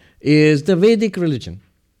 is the Vedic religion,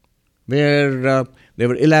 where there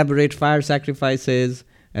were elaborate fire sacrifices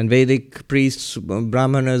and Vedic priests,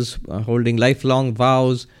 brahmanas holding lifelong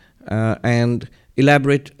vows and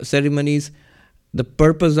elaborate ceremonies, the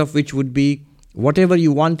purpose of which would be whatever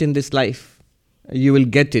you want in this life, you will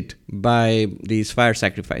get it by these fire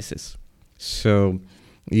sacrifices. So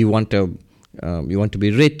you want to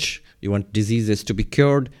be rich, you want diseases to be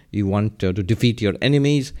cured, you want to defeat your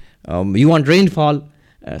enemies, you want rainfall,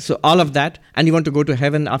 so all of that, and you want to go to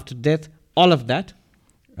heaven after death, all of that.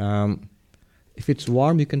 If it's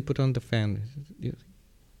warm, you can put on the fan.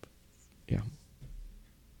 Yeah.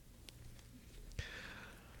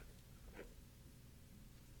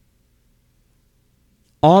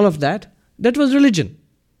 All of that was religion.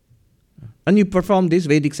 And you perform these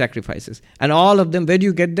Vedic sacrifices. And all of them, where do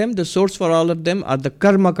you get them? The source for all of them are the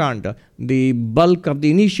Karma Kanda, the bulk of the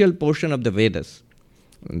initial portion of the Vedas.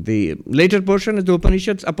 The later portion is the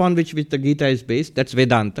Upanishads, upon which the Gita is based. That's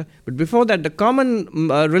Vedanta. But before that, the common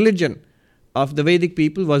religion of the Vedic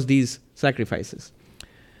people was these sacrifices.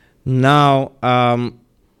 Now,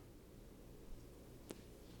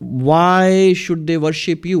 why should they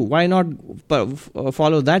worship you? Why not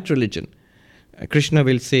follow that religion? Krishna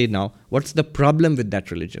will say now, what's the problem with that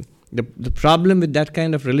religion? The problem with that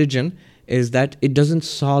kind of religion is that it doesn't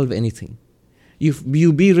solve anything. If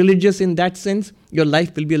you be religious in that sense, your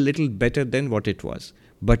life will be a little better than what it was.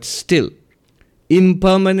 But still,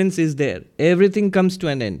 Impermanence is there. Everything comes to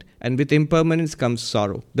an end. And with impermanence comes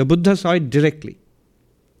sorrow. The Buddha saw it directly.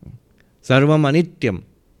 Sarvam anityam,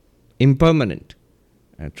 impermanent,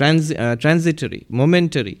 transitory,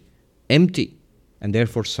 momentary, empty, and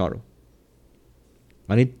therefore sorrow.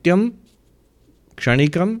 Anityam,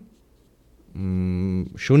 kshanikam,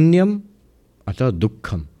 shunyam, ata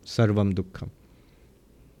dukkham, sarvam dukkham.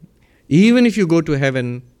 Even if you go to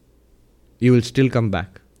heaven, you will still come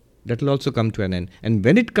back. That will also come to an end. And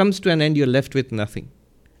when it comes to an end, you're left with nothing.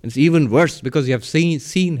 It's even worse because you have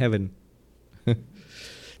seen heaven.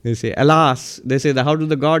 They say, alas. They say, how do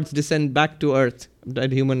the gods descend back to earth,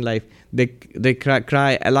 that human life? They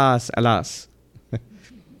cry, alas, alas.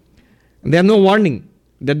 And they have no warning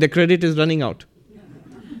that the credit is running out.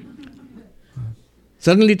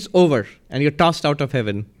 Suddenly it's over and you're tossed out of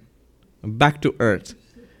heaven, back to earth.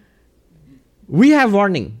 We have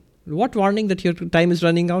warning. What warning? That your time is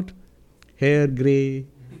running out? Hair grey,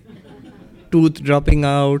 tooth dropping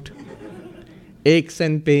out, aches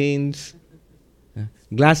and pains,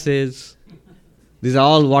 glasses. These are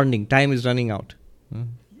all warning. Time is running out.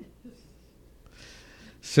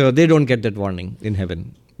 So they don't get that warning in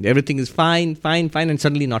heaven. Everything is fine, fine, fine, and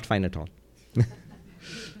suddenly not fine at all.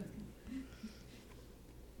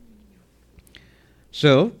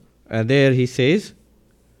 So, there he says,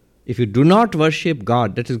 if you do not worship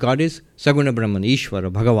God, that is, God is Saguna Brahman,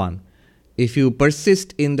 Ishvara, Bhagavan. If you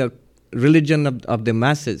persist in the religion of the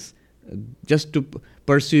masses, just to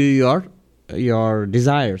pursue your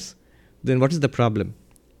desires, then what is the problem?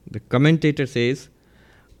 The commentator says,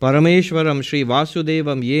 Parameshwaram Shri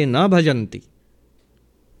Vasudevam ye na bhajanti.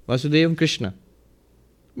 Vasudevam Krishna.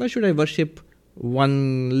 Why should I worship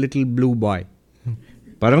one little blue boy?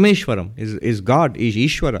 Parameshwaram is God, is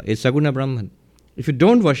Ishvara, is Saguna Brahman. If you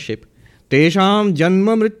don't worship, Tesham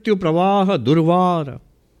Janma Mrityu Pravaha Durvara.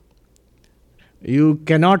 You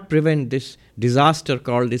cannot prevent this disaster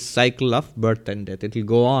called this cycle of birth and death. It will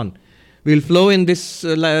go on. We'll flow in this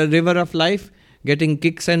river of life, getting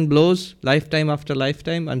kicks and blows, lifetime after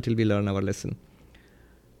lifetime, until we learn our lesson.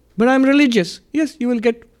 But I'm religious. Yes, you will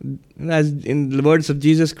get, as in the words of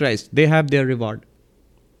Jesus Christ, they have their reward.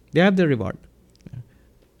 They have their reward.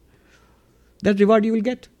 That reward you will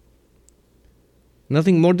get.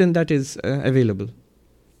 Nothing more than that is available.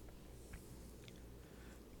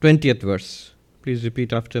 20th verse. Please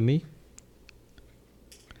repeat after me.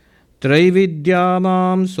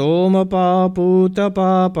 Traividyamam somapaputa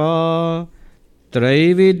papa.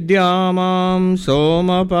 Traividyamam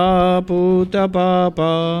somapaputa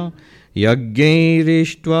papa.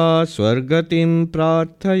 Yagyairištva swargatim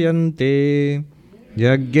prarthayante.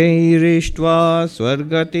 Yagyairištva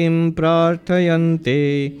swargatim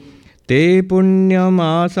prarthayante. Te punyam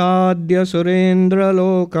asadya surendra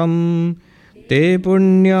lokam. Te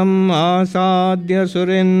punyam asadya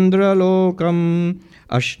surendra lokam.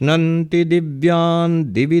 Ashnanti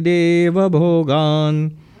divyan divideva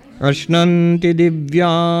bhogan. Ashnanti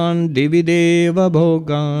divyan divideva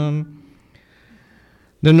bhogan.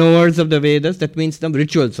 The knowers of the Vedas, that means the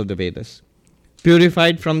rituals of the Vedas,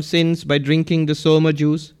 purified from sins by drinking the soma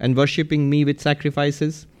juice and worshipping me with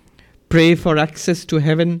sacrifices, pray for access to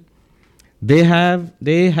heaven. They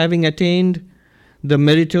having attained the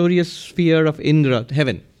meritorious sphere of Indra,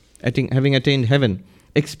 heaven, having attained heaven,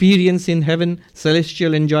 experience in heaven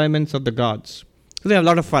celestial enjoyments of the gods. So they have a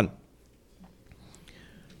lot of fun.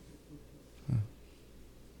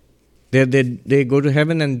 They go to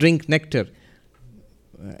heaven and drink nectar.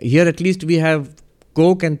 Here at least we have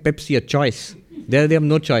Coke and Pepsi, a choice. There they have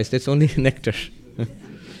no choice. That's only nectar.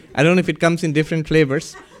 I don't know if it comes in different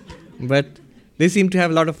flavors, but they seem to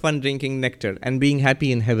have a lot of fun drinking nectar and being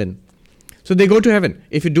happy in heaven. So they go to heaven.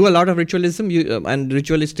 If you do a lot of ritualism and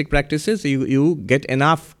ritualistic practices, you get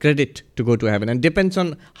enough credit to go to heaven. And depends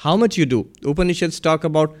on how much you do. Upanishads talk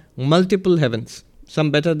about multiple heavens, some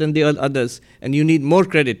better than the others. And you need more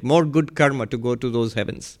credit, more good karma to go to those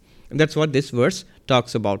heavens. And that's what this verse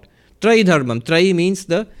talks about. Trai dharmam. Trai means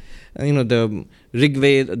the Rig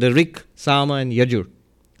Veda, the Rik, Sama and Yajur.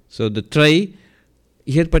 So the Trai,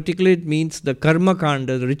 here particularly it means the karma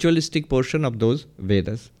kanda, the ritualistic portion of those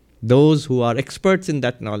Vedas. Those who are experts in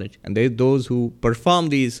that knowledge, and those who perform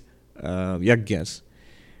these yajnas,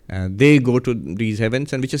 they go to these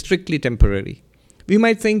heavens, and which is strictly temporary. We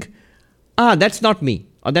might think, that's not me,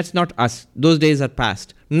 or that's not us. Those days are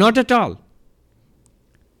past. Not at all.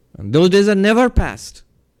 Those days are never past.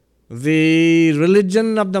 The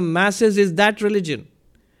religion of the masses is that religion.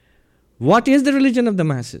 What is the religion of the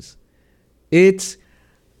masses? You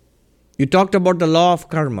talked about the law of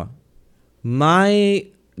karma. My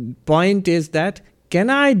point is that can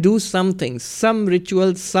I do something, some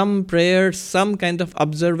ritual, some prayer, some kind of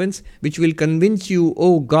observance which will convince you,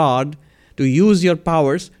 oh God, to use your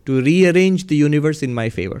powers to rearrange the universe in my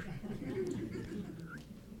favor?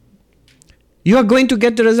 You are going to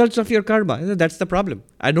get the results of your karma. That's the problem.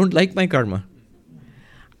 I don't like my karma.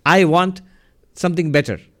 I want something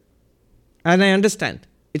better. And I understand.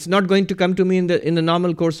 It's not going to come to me in the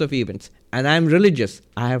normal course of events. And I am religious.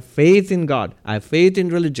 I have faith in God. I have faith in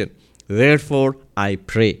religion. Therefore, I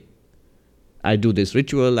pray. I do this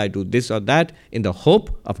ritual, I do this or that in the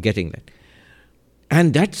hope of getting that.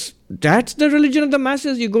 And that's the religion of the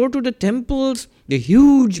masses. You go to the temples, the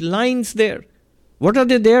huge lines there. What are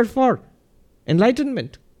they there for?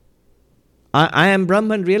 Enlightenment. I am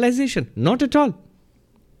Brahman realization. Not at all.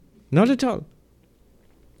 Not at all.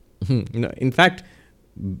 In fact,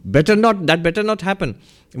 better not happen.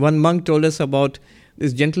 One monk told us about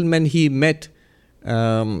this gentleman he met,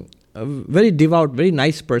 a very devout, very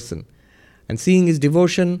nice person. And seeing his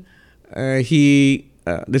devotion,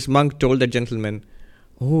 this monk told that gentleman,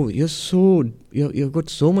 "Oh, you've got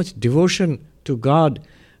so much devotion to God.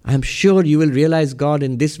 I'm sure you will realize God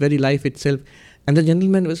in this very life itself." And the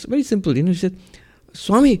gentleman was very simple. He said,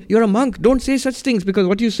 "Swami, you're a monk. Don't say such things because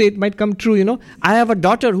what you say, it might come true. I have a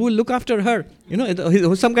daughter who will look after her."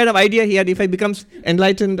 Some kind of idea he had. If I becomes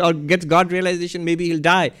enlightened or gets God realization, maybe he'll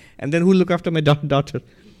die. And then who will look after my daughter?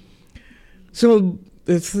 So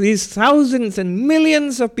these thousands and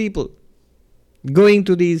millions of people going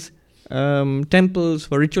to these temples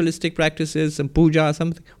for ritualistic practices and puja,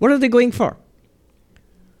 something. What are they going for?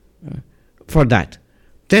 For that.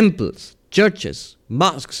 Temples, churches,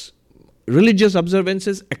 mosques, religious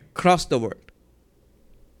observances across the world.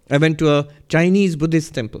 I went to a Chinese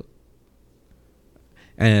Buddhist temple.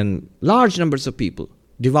 And large numbers of people,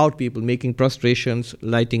 devout people, making prostrations,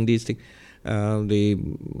 lighting these things, the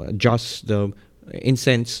joss, the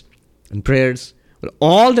incense, and prayers. But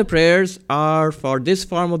all the prayers are for this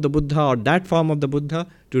form of the Buddha or that form of the Buddha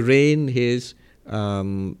to rain his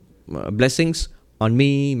blessings on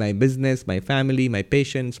me, my business, my family, my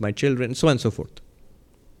patients, my children, so on and so forth.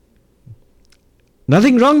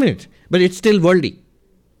 Nothing wrong with it, but it's still worldly.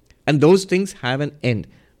 And those things have an end.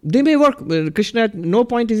 They may work. Krishna, at no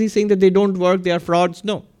point is he saying that they don't work, they are frauds.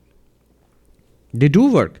 No. They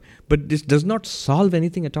do work, but this does not solve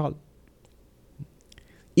anything at all.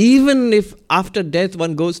 Even if after death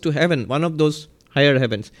one goes to heaven, one of those higher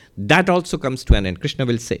heavens, that also comes to an end. Krishna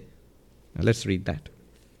will say. Now let's read that.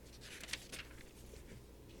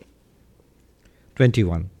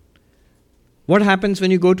 21. What happens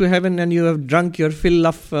when you go to heaven and you have drunk your fill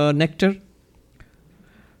of nectar?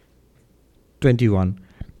 21.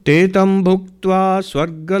 Tetam bhuktva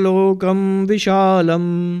swargalokam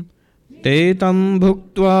vishalam. Tetam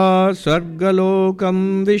bhuktva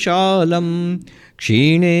swargalokam vishalam.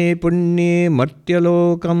 Kshine punnye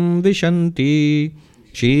martyalokam vishanti.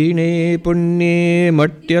 Kshine punnye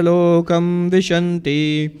martyalokam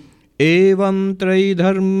vishanti. Evam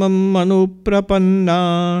traidharmam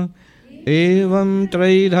anuprapanna. Evam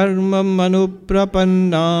traidharmam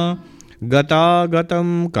anuprapanna. Gata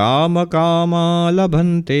gatam kama kama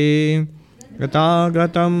labhante. Gata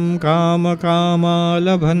gatam kama kama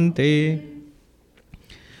labhante.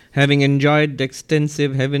 Having enjoyed the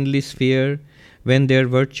extensive heavenly sphere, when their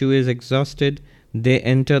virtue is exhausted, they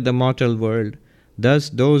enter the mortal world. Thus,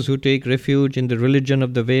 those who take refuge in the religion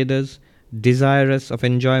of the Vedas, desirous of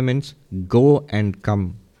enjoyments, go and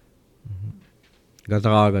come.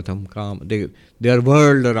 Gatagatam kam. They are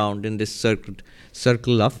whirled around in this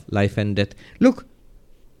circle of life and death. Look,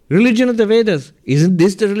 religion of the Vedas. Isn't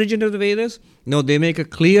this the religion of the Vedas? No, they make a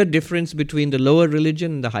clear difference between the lower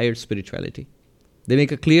religion and the higher spirituality. They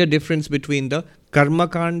make a clear difference between the Karma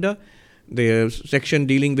Kanda, the section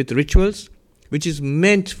dealing with rituals, which is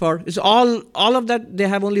meant for, it's all of that. They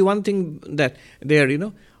have only one thing that they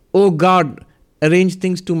are, oh God, arrange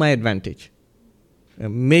things to my advantage.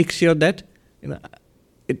 Make sure that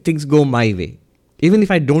things go my way. Even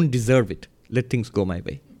if I don't deserve it, let things go my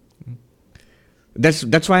way.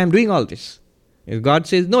 That's why I'm doing all this. If God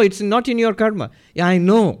says, no, it's not in your karma. Yeah, I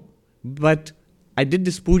know, but I did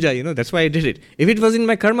this puja, that's why I did it. If it was in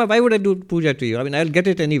my karma, why would I do puja to you? I'll get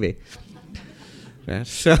it anyway.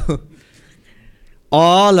 So,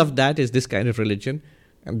 all of that is this kind of religion,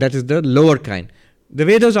 and that is the lower kind. The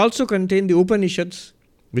Vedas also contain the Upanishads,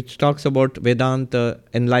 which talks about Vedanta,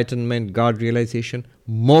 enlightenment, God realization,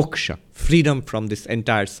 moksha, freedom from this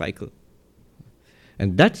entire cycle.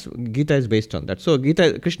 And that's Gita is based on that. So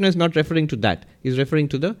Krishna is not referring to that. He's referring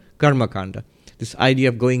to the Karma Kanda, this idea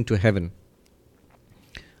of going to heaven.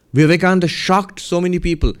 Vivekananda shocked so many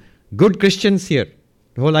people, good Christians here.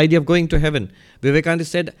 The whole idea of going to heaven. Vivekananda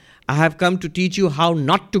said, I have come to teach you how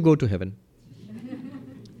not to go to heaven.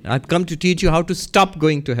 I've come to teach you how to stop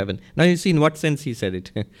going to heaven. Now you see in what sense he said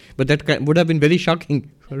it. But that would have been very shocking.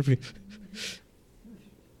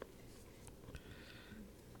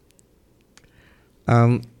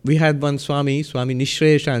 We had one Swami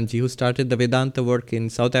Nishreyashanji, who started the Vedanta work in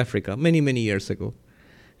South Africa many, many years ago.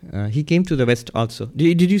 He came to the West also.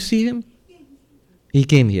 Did you see him? He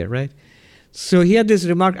came here, right? So he had this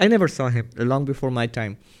remark. I never saw him long before my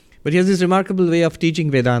time. But he has this remarkable way of teaching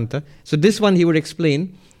Vedanta. So this one he would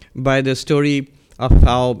explain by the story of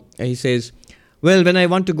how he says, well, when I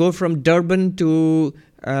want to go from Durban to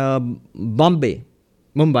Mumbai,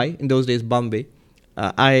 in those days Bombay,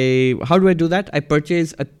 how do I do that? I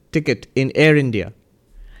purchase a ticket in Air India.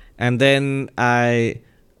 And then I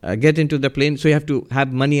get into the plane. So you have to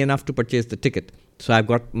have money enough to purchase the ticket. So I've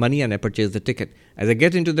got money and I purchase the ticket. As I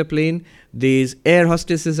get into the plane, these air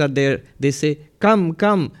hostesses are there. They say,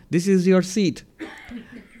 come, this is your seat.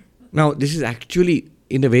 Now, this is actually,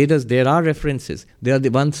 in the Vedas, there are references. They are the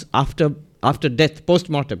ones after death,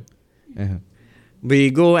 post-mortem.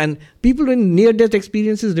 We go and people in near-death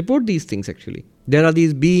experiences report these things actually. There are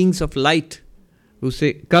these beings of light who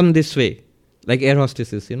say, come this way, like air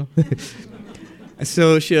hostesses,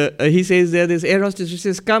 So he says there's air hostess who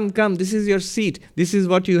says, come, this is your seat. This is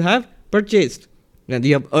what you have purchased. And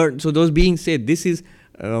you have earned. So those beings say, this is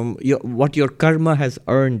what your karma has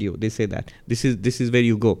earned you. They say that. This is where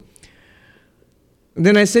you go.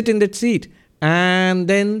 Then I sit in that seat. And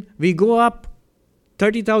then we go up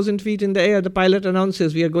 30,000 feet in the air. The pilot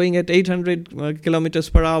announces we are going at 800 kilometers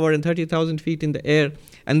per hour and 30,000 feet in the air.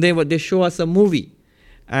 And they show us a movie.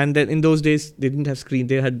 And then in those days, they didn't have screen.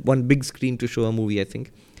 They had one big screen to show a movie, I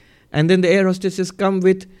think. And then the air hostesses come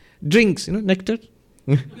with drinks, nectar.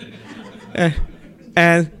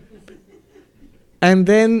 And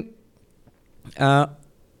then, so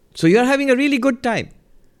you're having a really good time.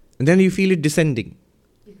 And then you feel it descending.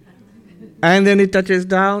 And then it touches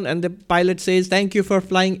down and the pilot says, thank you for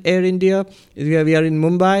flying Air India. We are in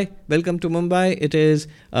Mumbai. Welcome to Mumbai. It is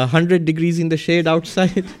 100 degrees in the shade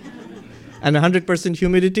outside and 100%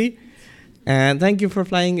 humidity. And thank you for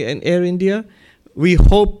flying in Air India. We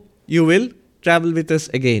hope you will travel with us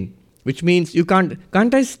again. Which means you can't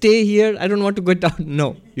I stay here? I don't want to go down.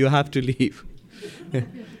 No, you have to leave. If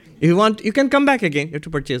you want, you can come back again. You have to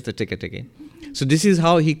purchase the ticket again. So this is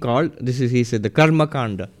how he said the Karma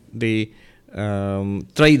Kanda, the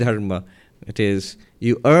Tridharma. It is,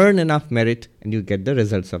 you earn enough merit and you get the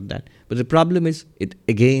results of that. But the problem is, it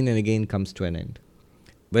again and again comes to an end.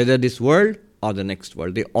 Whether this world or the next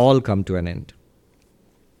world, they all come to an end.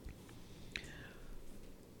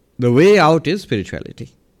 The way out is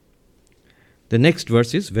spirituality. The next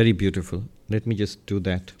verse is very beautiful. Let me just do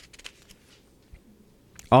that.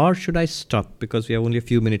 Or should I stop? Because we have only a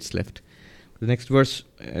few minutes left. The next verse,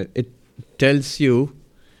 it tells you...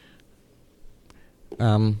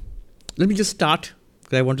 let me just start,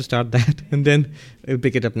 because I want to start that, and then we'll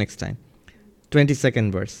pick it up next time.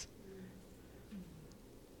 22nd verse.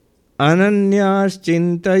 Ananyas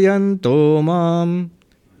chintayanto mam,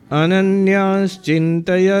 ananyas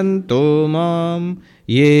chintayanto mam,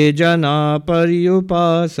 ye jana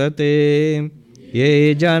paryupasate,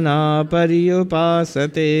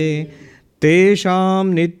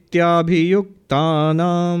 tesham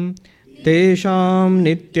nityabhiyuktanam,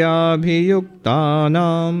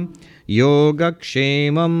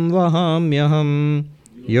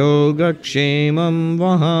 yogakshemam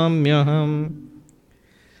vahamyaham.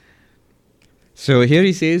 So here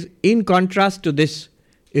he says, in contrast to this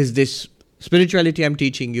is this spirituality I'm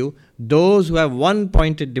teaching you, those who have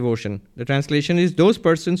one-pointed devotion. The translation is, those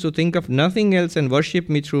persons who think of nothing else and worship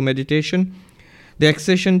me through meditation, the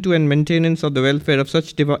accession to and maintenance of the welfare of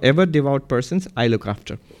such ever devout persons, I look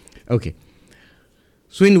after. Okay.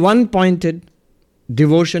 So in one-pointed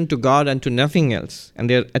devotion to God and to nothing else, and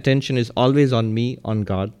their attention is always on me, on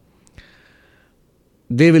God,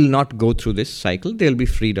 they will not go through this cycle. They will be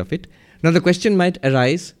freed of it. Now the question might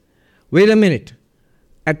arise, wait a minute,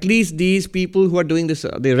 at least these people who are doing this,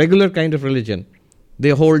 the regular kind of religion, they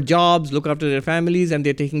hold jobs, look after their families, and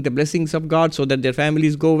they're taking the blessings of God so that their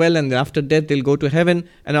families go well, and after death they'll go to heaven,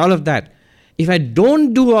 and all of that. If I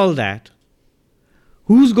don't do all that,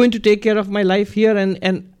 who's going to take care of my life here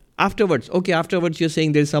and afterwards? Okay, afterwards you're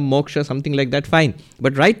saying there's some moksha, something like that, fine.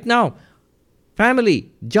 But right now,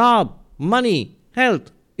 family, job, money,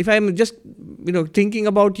 health, if I'm just thinking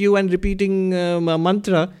about you and repeating a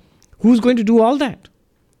mantra, who's going to do all that?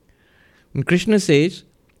 And Krishna says,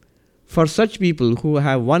 for such people who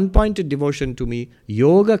have one-pointed devotion to me,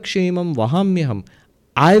 yoga kshemam vahamyaham,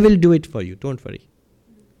 I will do it for you, don't worry.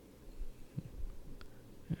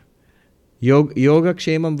 Yoga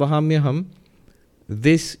Kshemam Vahamyaham.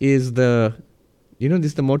 This is the, this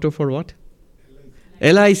is the motto for what?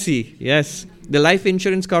 LIC, yes. The Life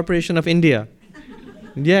Insurance Corporation of India.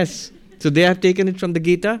 Yes. So they have taken it from the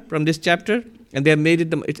Gita, from this chapter, and they have made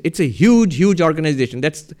it, it's a huge, huge organization.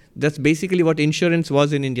 That's basically what insurance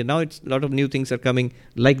was in India. Now a lot of new things are coming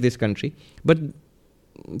like this country. But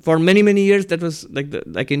for many, many years, that was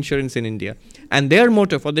like insurance in India. And their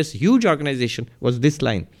motto for this huge organization was this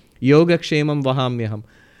line, Yoga Kshemam Vahamyaham.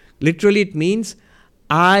 Literally it means,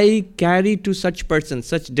 I carry to such persons,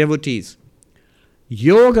 such devotees.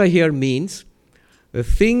 Yoga here means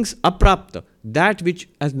things aprapta, that which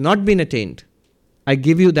has not been attained. I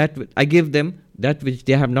give them that which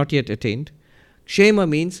they have not yet attained. Kshema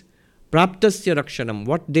means praptasya rakshanam.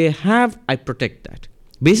 What they have, I protect that.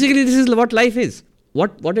 Basically, this is what life is.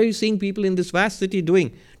 What are you seeing people in this vast city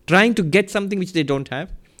doing? Trying to get something which they don't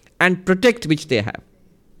have and protect which they have.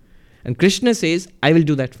 And Krishna says, I will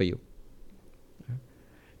do that for you.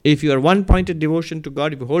 If you are one-pointed devotion to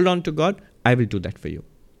God, if you hold on to God, I will do that for you.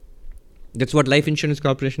 That's what Life Insurance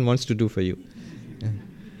Corporation wants to do for you.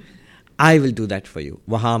 I will do that for you.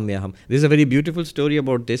 Vahamyaham. There's a very beautiful story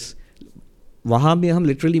about this. Vahamyaham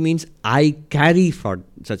literally means I carry for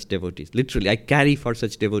such devotees. Literally, I carry for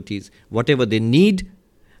such devotees. Whatever they need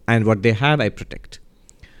and what they have, I protect.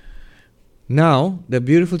 Now, the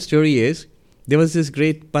beautiful story is, there was this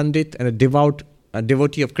great Pandit and a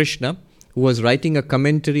devotee of Krishna who was writing a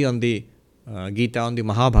commentary on the Gita, on the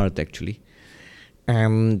Mahabharata actually.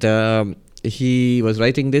 And he was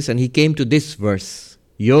writing this and he came to this verse,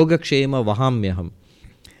 Yoga Kshema Vahamyaham.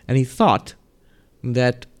 And he thought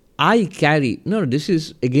that I carry, no, this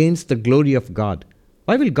is against the glory of God.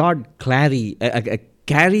 Why will God carry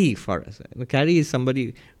for us? Carry is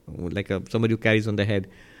somebody, somebody who carries on the head.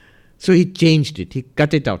 So he changed it. He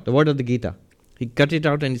cut it out. The word of the Gita. He cut it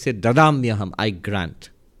out and he said, Dadamyaham, I grant.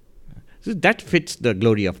 So that fits the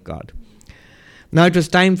glory of God. Now it was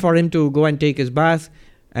time for him to go and take his bath.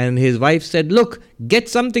 And his wife said, look, get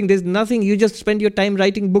something. There's nothing. You just spend your time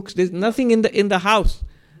writing books. There's nothing in the house.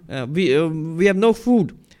 We have no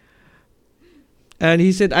food. And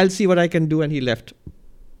he said, I'll see what I can do. And he left.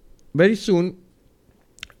 Very soon,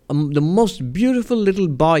 the most beautiful little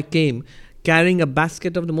boy came carrying a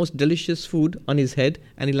basket of the most delicious food on his head.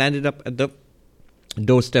 And he landed up at the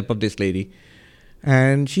doorstep of this lady.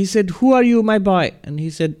 And she said, who are you, my boy? And he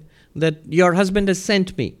said, that your husband has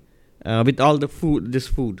sent me with all the food, this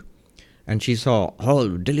food. And she saw all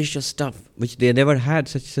delicious stuff, which they never had,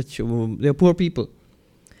 they're poor people.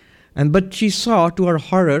 But she saw, to her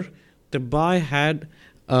horror, the boy had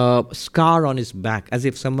a scar on his back, as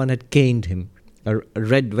if someone had caned him, a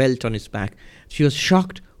red welt on his back. She was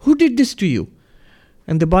shocked. Who did this to you?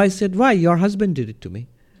 And the boy said, why? Your husband did it to me.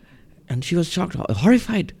 And she was shocked,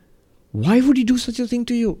 horrified. Why would he do such a thing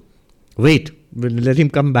to you? Wait, we'll let him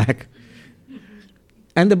come back.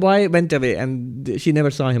 And the boy went away and she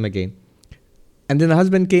never saw him again. And then the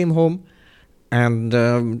husband came home and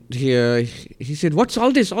he said, what's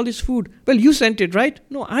all this food? Well, you sent it, right?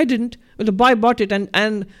 No, I didn't. Well, the boy bought it.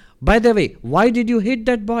 And by the way, why did you hit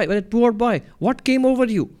that boy, that poor boy? What came over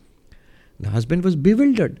you? The husband was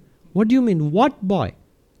bewildered. What do you mean? What boy?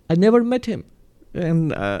 I never met him.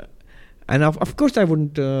 And of course I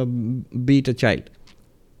wouldn't beat a child.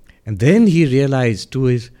 And then he realized, to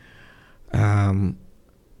his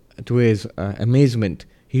amazement,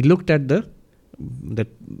 he looked at the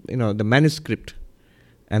manuscript,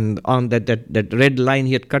 and on that red line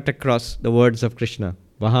he had cut across the words of Krishna,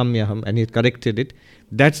 Vahamyaham, and he corrected it.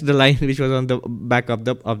 That's the line which was on the back of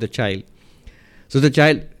the child. So the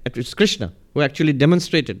child, it's Krishna who actually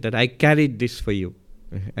demonstrated that I carried this for you,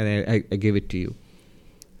 and I gave it to you.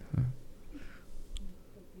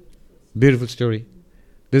 Beautiful story.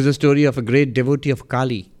 There's a story of a great devotee of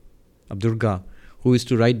Kali, of Durga, who used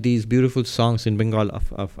to write these beautiful songs in Bengal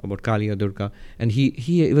about Kali or Durga. And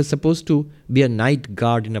he was supposed to be a night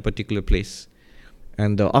guard in a particular place.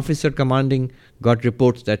 And the officer commanding got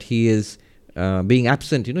reports that he is being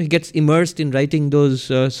absent. He gets immersed in writing those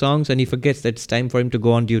songs and he forgets that it's time for him to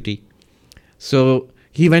go on duty. So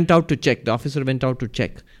he went out to check. The officer went out to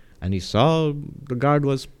check. And he saw the guard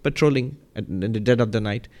was patrolling in the dead of the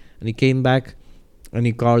night. And he came back and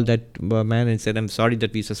he called that man and said, I'm sorry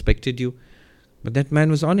that we suspected you. But that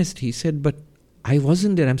man was honest. He said, but I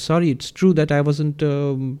wasn't there. I'm sorry. It's true that I wasn't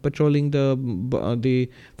patrolling the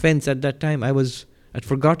fence at that time. I'd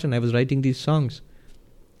forgotten. I was writing these songs.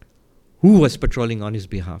 Who was patrolling on his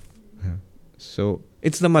behalf? So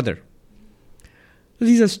it's the mother.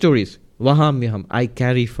 These are stories. Vahamyaham, I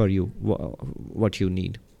carry for you what you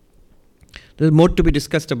need. There's more to be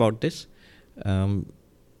discussed about this.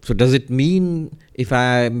 So does it mean if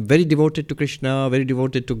I am very devoted to Krishna, very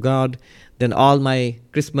devoted to God, then all my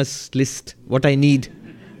Christmas list, what I need,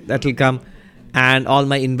 that will come, and all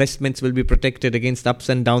my investments will be protected against ups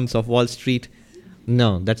and downs of Wall Street?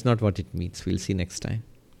 No, that's not what it means. We'll see next time.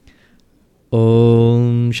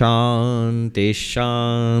 Om Shanti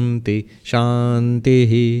Shanti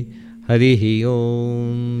Shanti Harihi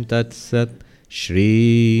Om Tat Sat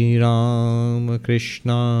Shri Ram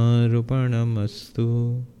Krishna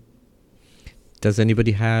Rupanamastu. Does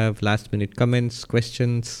anybody have last minute comments,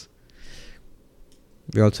 questions?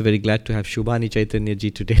 We're also very glad to have Shubhani Chaitanya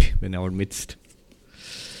ji today in our midst.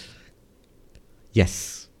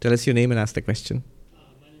 Yes, tell us your name and ask the question.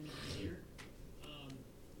 My name is Nazir.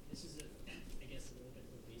 This is, I guess, a little bit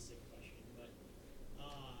of a basic question,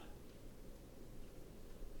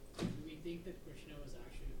 but do we think that Krishna was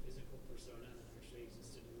actually a physical persona that actually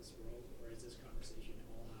existed in this world, or is this conversation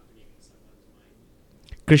all happening in someone's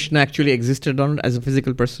mind? Krishna actually existed as a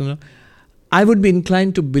physical persona? I would be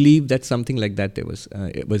inclined to believe that something like that it was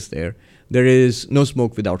there. There is no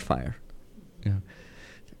smoke without fire. Yeah.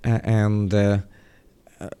 And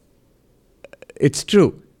it's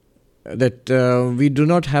true that we do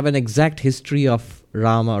not have an exact history of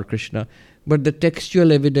Rama or Krishna, but the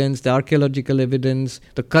textual evidence, the archaeological evidence,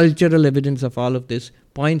 the cultural evidence of all of this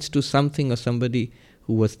points to something or somebody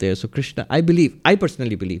who was there. So Krishna, I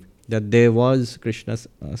personally believe that there was Krishna,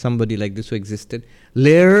 somebody like this who existed.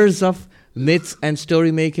 Layers of myths and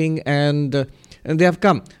story making, and they have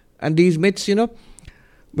come. And these myths, when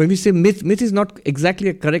we say myth is not exactly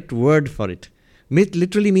a correct word for it. Myth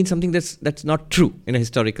literally means something that's not true in a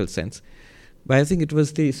historical sense. But I think it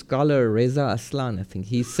was the scholar Reza Aslan, I think,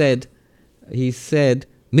 he said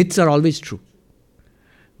myths are always true.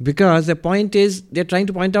 Because the point is, they're trying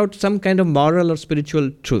to point out some kind of moral or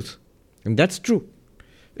spiritual truth. And that's true.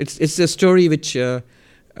 It's a story which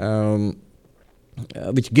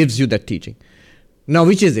gives you that teaching. Now,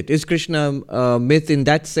 which is it? Is Krishna a myth in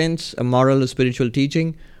that sense, a moral or spiritual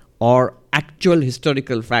teaching, or actual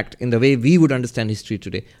historical fact in the way we would understand history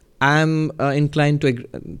today? I'm inclined to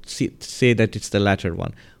say that it's the latter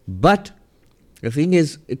one. But the thing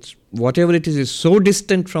is, it's whatever it is so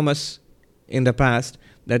distant from us in the past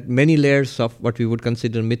that many layers of what we would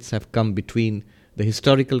consider myths have come between the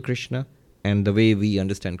historical Krishna and the way we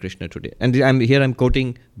understand Krishna today. And I'm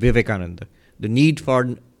quoting Vivekananda. The need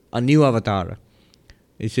for a new avatar.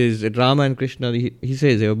 He says that Rama and Krishna, he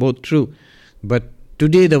says they were both true. But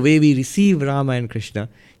today the way we receive Rama and Krishna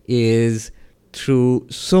is through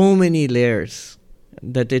so many layers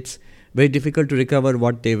that it's very difficult to recover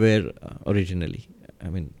what they were originally. I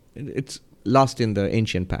mean, it's lost in the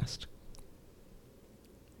ancient past.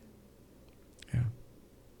 Yeah.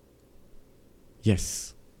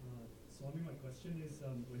 Yes. Swami, my question is,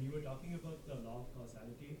 when you were talking about the law of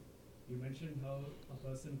causality, you mentioned how a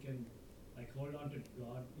person can hold on to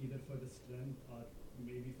God either for the strength or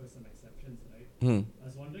maybe for some exceptions, right? I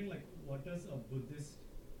was wondering, what does a Buddhist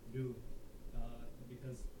do?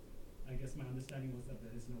 Because I guess my understanding was that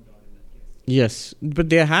there is no God in that case. Yes, but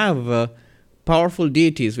they have powerful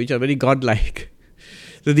deities which are very godlike.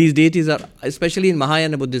 So these deities are, especially in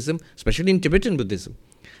Mahayana Buddhism, especially in Tibetan Buddhism,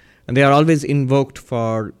 and they are always invoked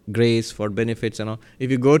for grace, for benefits and all.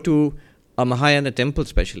 If you go to a Mahayana temple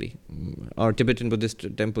especially, or Tibetan Buddhist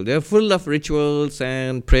temple, they are full of rituals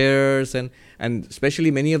and prayers, and especially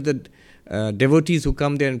many of the devotees who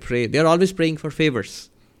come there and pray, they are always praying for favors.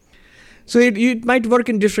 So it might work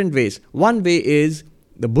in different ways. One way is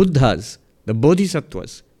the Buddhas, the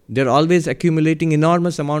Bodhisattvas, they're always accumulating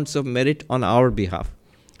enormous amounts of merit on our behalf.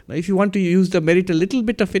 Now, if you want to use the merit, a little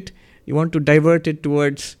bit of it, you want to divert it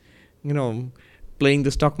towards, playing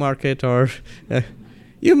the stock market, or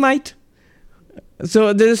you might.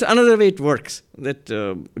 So there is another way it works, that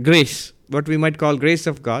grace, what we might call grace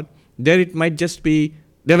of God, there it might just be,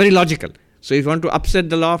 they're very logical. So if you want to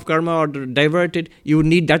upset the law of karma or divert it, you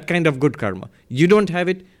need that kind of good karma. You don't have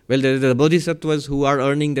it, well, there are the bodhisattvas who are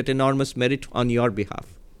earning that enormous merit on your behalf.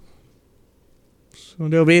 So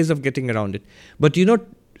there are ways of getting around it. But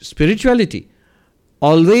spirituality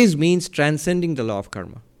always means transcending the law of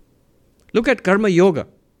karma. Look at karma yoga.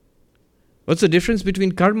 What's the difference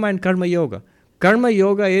between karma and karma yoga? Karma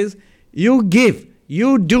yoga is you give,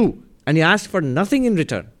 you do, and you ask for nothing in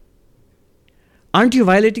return. Aren't you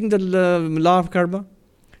violating the law of karma?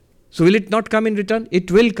 So will it not come in return?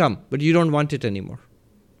 It will come, but you don't want it anymore.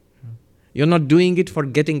 You're not doing it for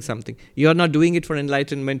getting something. You're not doing it for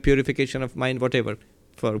enlightenment, purification of mind, whatever,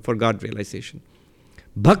 for God realization.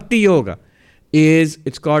 Bhakti yoga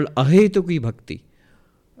it's called ahetuki bhakti.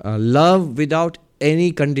 Love without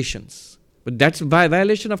any conditions. But that's by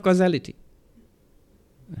violation of causality.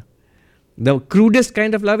 The crudest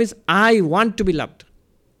kind of love is I want to be loved.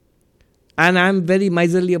 And I'm very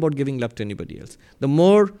miserly about giving love to anybody else. The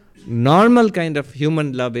more normal kind of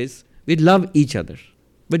human love is we love each other.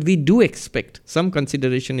 But we do expect some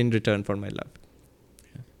consideration in return for my love.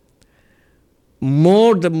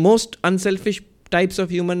 The most unselfish types of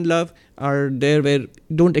human love are there where you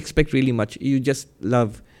don't expect really much. You just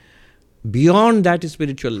love. Beyond that is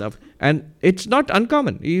spiritual love. And it's not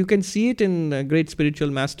uncommon. You can see it in great spiritual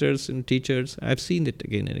masters and teachers. I've seen it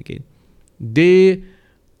again and again. They,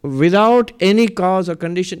 without any cause or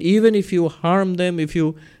condition, even if you harm them, if we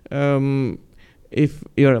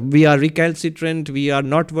are recalcitrant, we are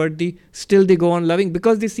not worthy, still they go on loving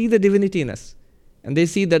because they see the divinity in us. And they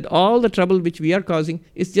see that all the trouble which we are causing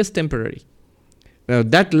is just temporary. Now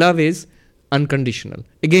that love is unconditional.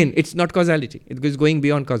 Again, it's not causality. It is going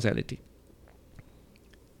beyond causality.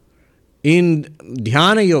 In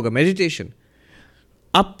dhyana yoga, meditation,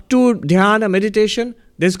 up to dhyana meditation,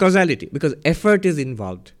 there's causality because effort is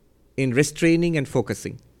involved in restraining and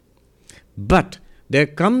focusing. But there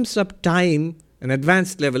comes a time, an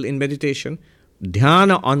advanced level in meditation,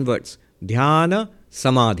 dhyana onwards, dhyana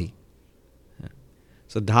samadhi.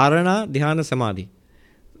 So dharana, dhyana, samadhi.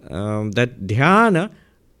 That dhyana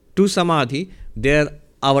to samadhi, there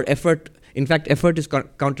our effort, in fact effort is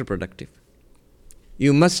counterproductive.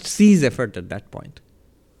 You must cease effort at that point.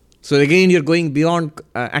 So again you're going beyond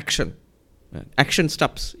action. Action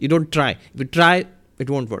stops. You don't try. If you try, it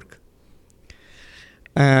won't work.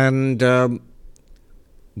 And jnana,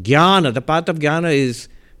 the path of jnana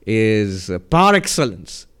is par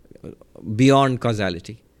excellence beyond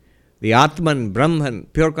causality. The Atman, Brahman,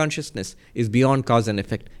 pure consciousness is beyond cause and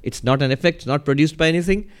effect. It's not an effect, it's not produced by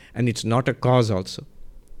anything, and it's not a cause also.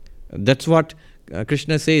 That's what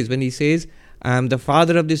Krishna says when he says, I am the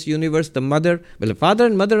father of this universe, the mother. Well, the father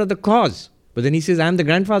and mother are the cause. But then he says, I am the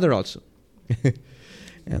grandfather also.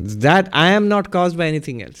 And that I am not caused by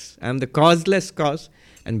anything else. I am the causeless cause.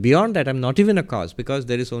 And beyond that, I am not even a cause because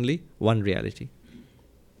there is only one reality.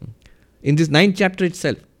 In this 9th chapter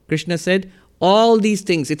itself, Krishna said, all these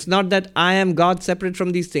things, it's not that I am God separate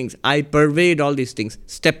from these things. I pervade all these things.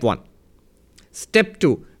 Step 1. Step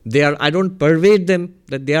 2, I don't pervade them,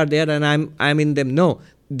 that they are there and I'm in them. No,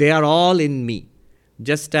 they are all in me.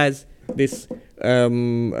 Just as this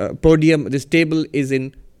podium, this table is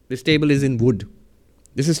in wood.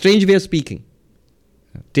 This is a strange way of speaking.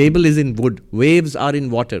 Table is in wood. Waves are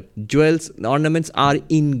in water. Jewels, ornaments are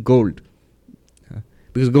in gold.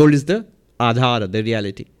 Because gold is the adhara, the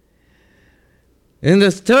reality. In the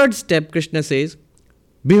 3rd step, Krishna says,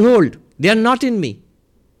 behold, they are not in me.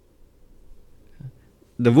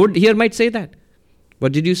 The wood here might say that.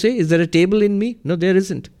 What did you say? Is there a table in me? No, there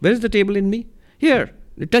isn't. Where is the table in me? Here.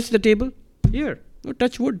 You touch the table. Here. No,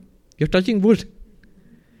 touch wood. You're touching wood.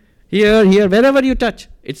 Here, wherever you touch,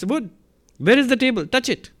 it's wood. Where is the table? Touch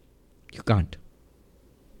it. You can't.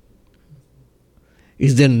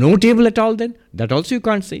 Is there no table at all then? That also you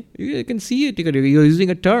can't say. You can see it. You're using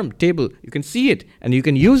a term, table. You can see it and you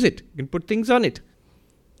can use it. You can put things on it.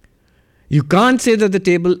 You can't say that the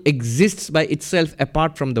table exists by itself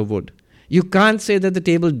apart from the wood. You can't say that the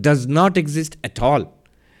table does not exist at all.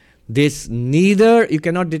 You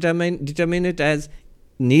cannot determine it as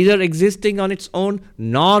neither existing on its own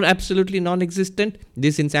nor absolutely non-existent.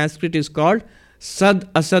 This in Sanskrit is called sad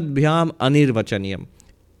asad bhyam anirvachaniyam.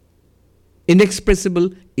 Inexpressible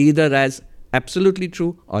either as absolutely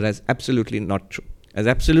true or as absolutely not true. As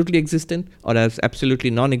absolutely existent or as absolutely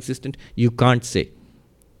non-existent, you can't say.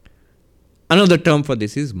 Another term for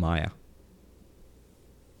this is Maya.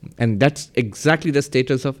 And that's exactly the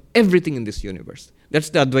status of everything in this universe. That's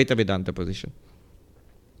the Advaita Vedanta position.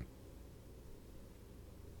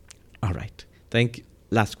 All right. Thank you.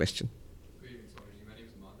 Last question. Greetings, Swamiji. My name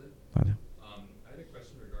is Madhav. Madhav. I had a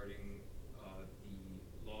question regarding the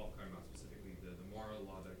law of karma, specifically the moral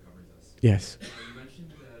law that governs us. Yes. You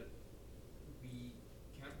mentioned that we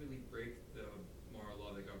can't really break the moral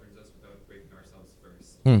law that governs us without breaking ourselves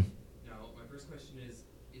first. Now, my first question is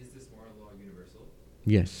this moral law universal?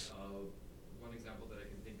 Yes. One example that I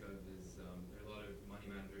can think of is there are a lot of money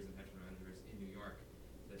managers and hedge fund managers in New York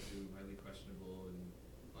that do highly questionable and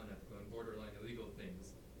unethical and borderline illegal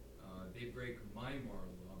things. They break my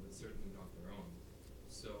moral law, but certainly not their own.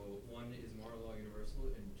 So one, is moral law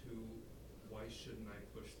universal? And two, why shouldn't I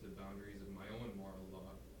push the boundaries of my own moral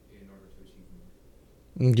law in order to achieve more?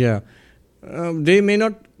 Yeah.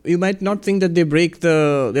 You might not think that they break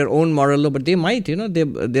their own moral law, but they might,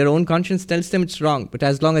 their own conscience tells them it's wrong. But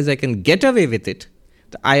as long as I can get away with it,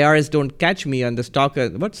 the IRS don't catch me and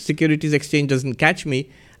the Securities Exchange doesn't catch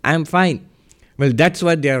me, I'm fine. Well, that's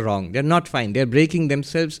why they are wrong. They're not fine. They're breaking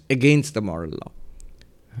themselves against the moral law.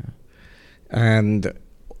 And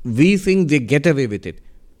we think they get away with it.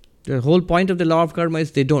 The whole point of the law of karma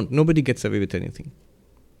is they don't. Nobody gets away with anything.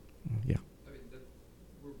 Yeah. I mean,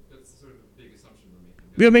 that's sort of a big assumption we're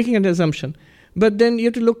making. We are making an assumption. But then you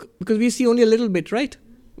have to look, because we see only a little bit, right?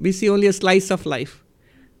 We see only a slice of life.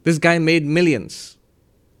 This guy made millions.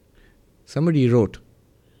 Somebody wrote,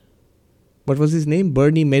 what was his name?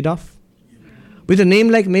 Bernie Madoff? With a name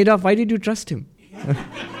like Madoff, why did you trust him?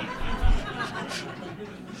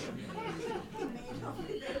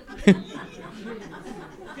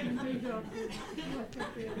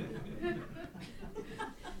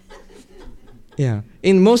 Yeah.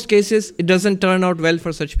 In most cases, it doesn't turn out well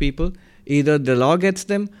for such people. Either the law gets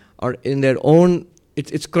them, or in their own,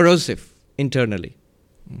 it's corrosive internally.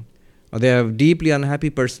 Or they have deeply unhappy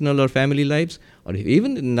personal or family lives, or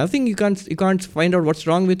even nothing, you can't find out what's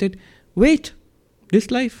wrong with it. Wait, this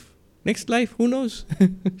life, next life, who knows?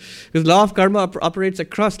 Because law of karma operates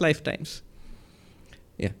across lifetimes.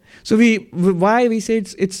 Yeah. So why we say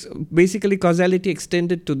it's basically causality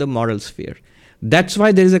extended to the moral sphere. That's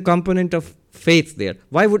why there is a component of faith there.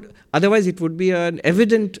 Otherwise it would be an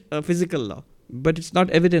evident physical law. But it's not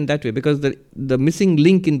evident that way, because the missing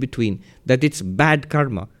link in between, that it's bad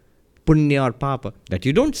karma, punya or papa, that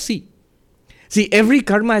you don't see. See, every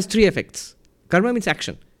karma has 3 effects. Karma means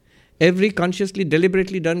action. Every consciously,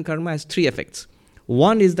 deliberately done karma has 3 effects.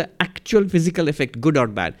 One is the actual physical effect, good or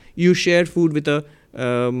bad. You share food with a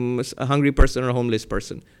hungry person or a homeless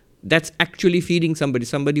person. That's actually feeding somebody.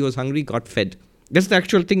 Somebody who was hungry got fed. That's the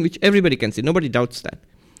actual thing which everybody can see. Nobody doubts that.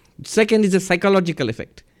 Second is a psychological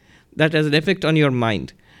effect. That has an effect on your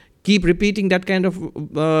mind. Keep repeating that kind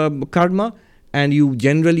of karma, and you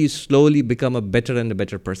generally slowly become a better and a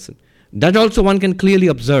better person. That also one can clearly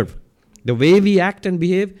observe. The way we act and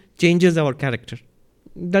behave changes our character.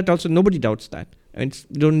 That also, nobody doubts that. And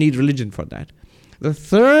you don't need religion for that. The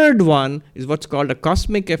third one is what's called a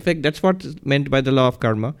cosmic effect. That's what's meant by the law of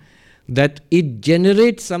karma. That it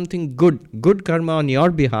generates something good karma on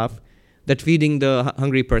your behalf, that feeding the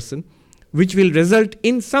hungry person, which will result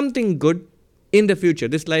in something good in the future,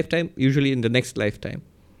 this lifetime, usually in the next lifetime.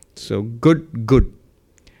 So good.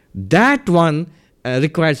 That one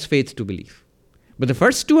requires faith to believe. But the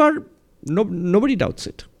first two are, nobody doubts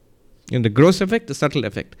it. In the gross effect, the subtle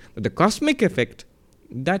effect. But the cosmic effect,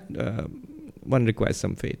 that one requires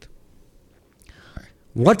some faith.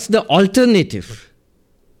 What's the alternative?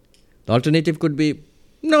 The alternative could be,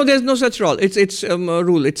 no, there's no such rule. It's a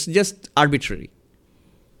rule. It's just arbitrary.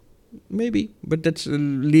 Maybe, but that's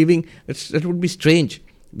that would be strange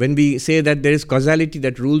when we say that there is causality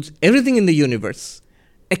that rules everything in the universe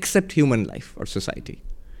except human life or society.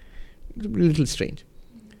 It's a little strange.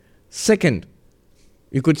 Second,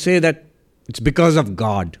 you could say that it's because of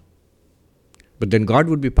God. But then God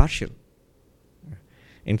would be partial.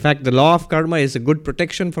 In fact, the law of karma is a good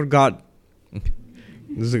protection for God.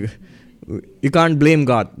 You can't blame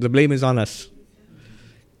God. The blame is on us.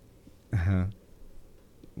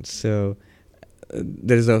 So,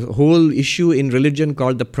 there is a whole issue in religion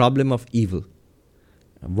called the problem of evil.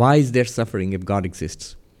 Why is there suffering if God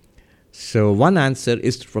exists? So, one answer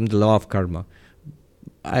is from the law of karma.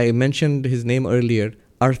 I mentioned his name earlier,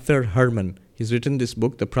 Arthur Herman. He's written this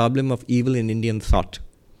book, The Problem of Evil in Indian Thought.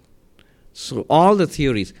 So all the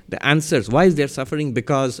theories, the answers, why is there suffering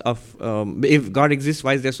because of, if God exists,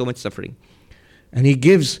 why is there so much suffering? And he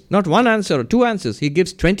gives not one answer or 2 answers, he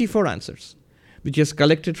gives 24 answers, which is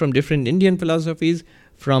collected from different Indian philosophies,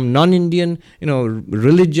 from non-Indian,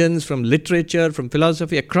 religions, from literature, from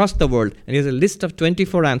philosophy across the world. And he has a list of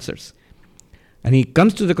 24 answers. And he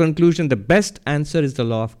comes to the conclusion the best answer is the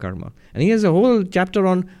law of karma. And he has a whole chapter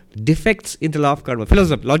on defects in the law of karma,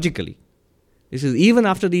 logically. This is even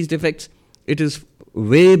after these defects, it is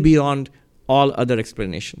way beyond all other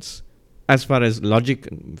explanations as far as logic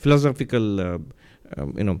and philosophical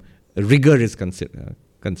rigor is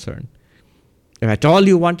concerned. If at all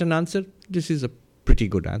you want an answer, this is a pretty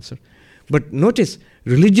good answer. But notice,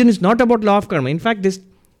 religion is not about law of karma. In fact, this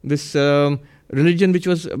religion which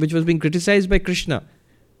was being criticized by Krishna,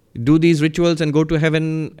 do these rituals and go to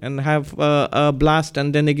heaven and have a blast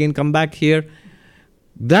and then again come back here,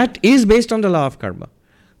 that is based on the law of karma.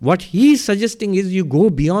 What he is suggesting is you go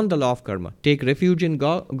beyond the law of karma. Take refuge in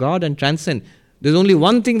God and transcend. There's only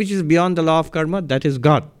one thing which is beyond the law of karma, that is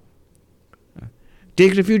God.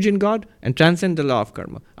 Take refuge in God and transcend the law of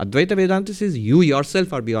karma. Advaita Vedanta says you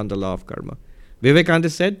yourself are beyond the law of karma. Vivekananda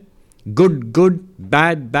said, good,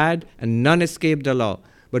 bad, bad, and none escape the law.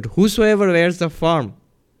 But whosoever wears the form,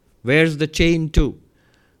 wears the chain too.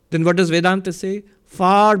 Then what does Vedanta say?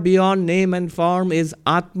 Far beyond name and form is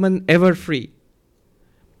Atman ever free.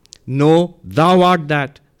 No, thou art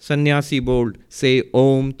that. Sannyasi bold, say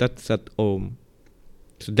Om Tat Sat Om.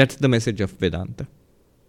 So that's the message of Vedanta.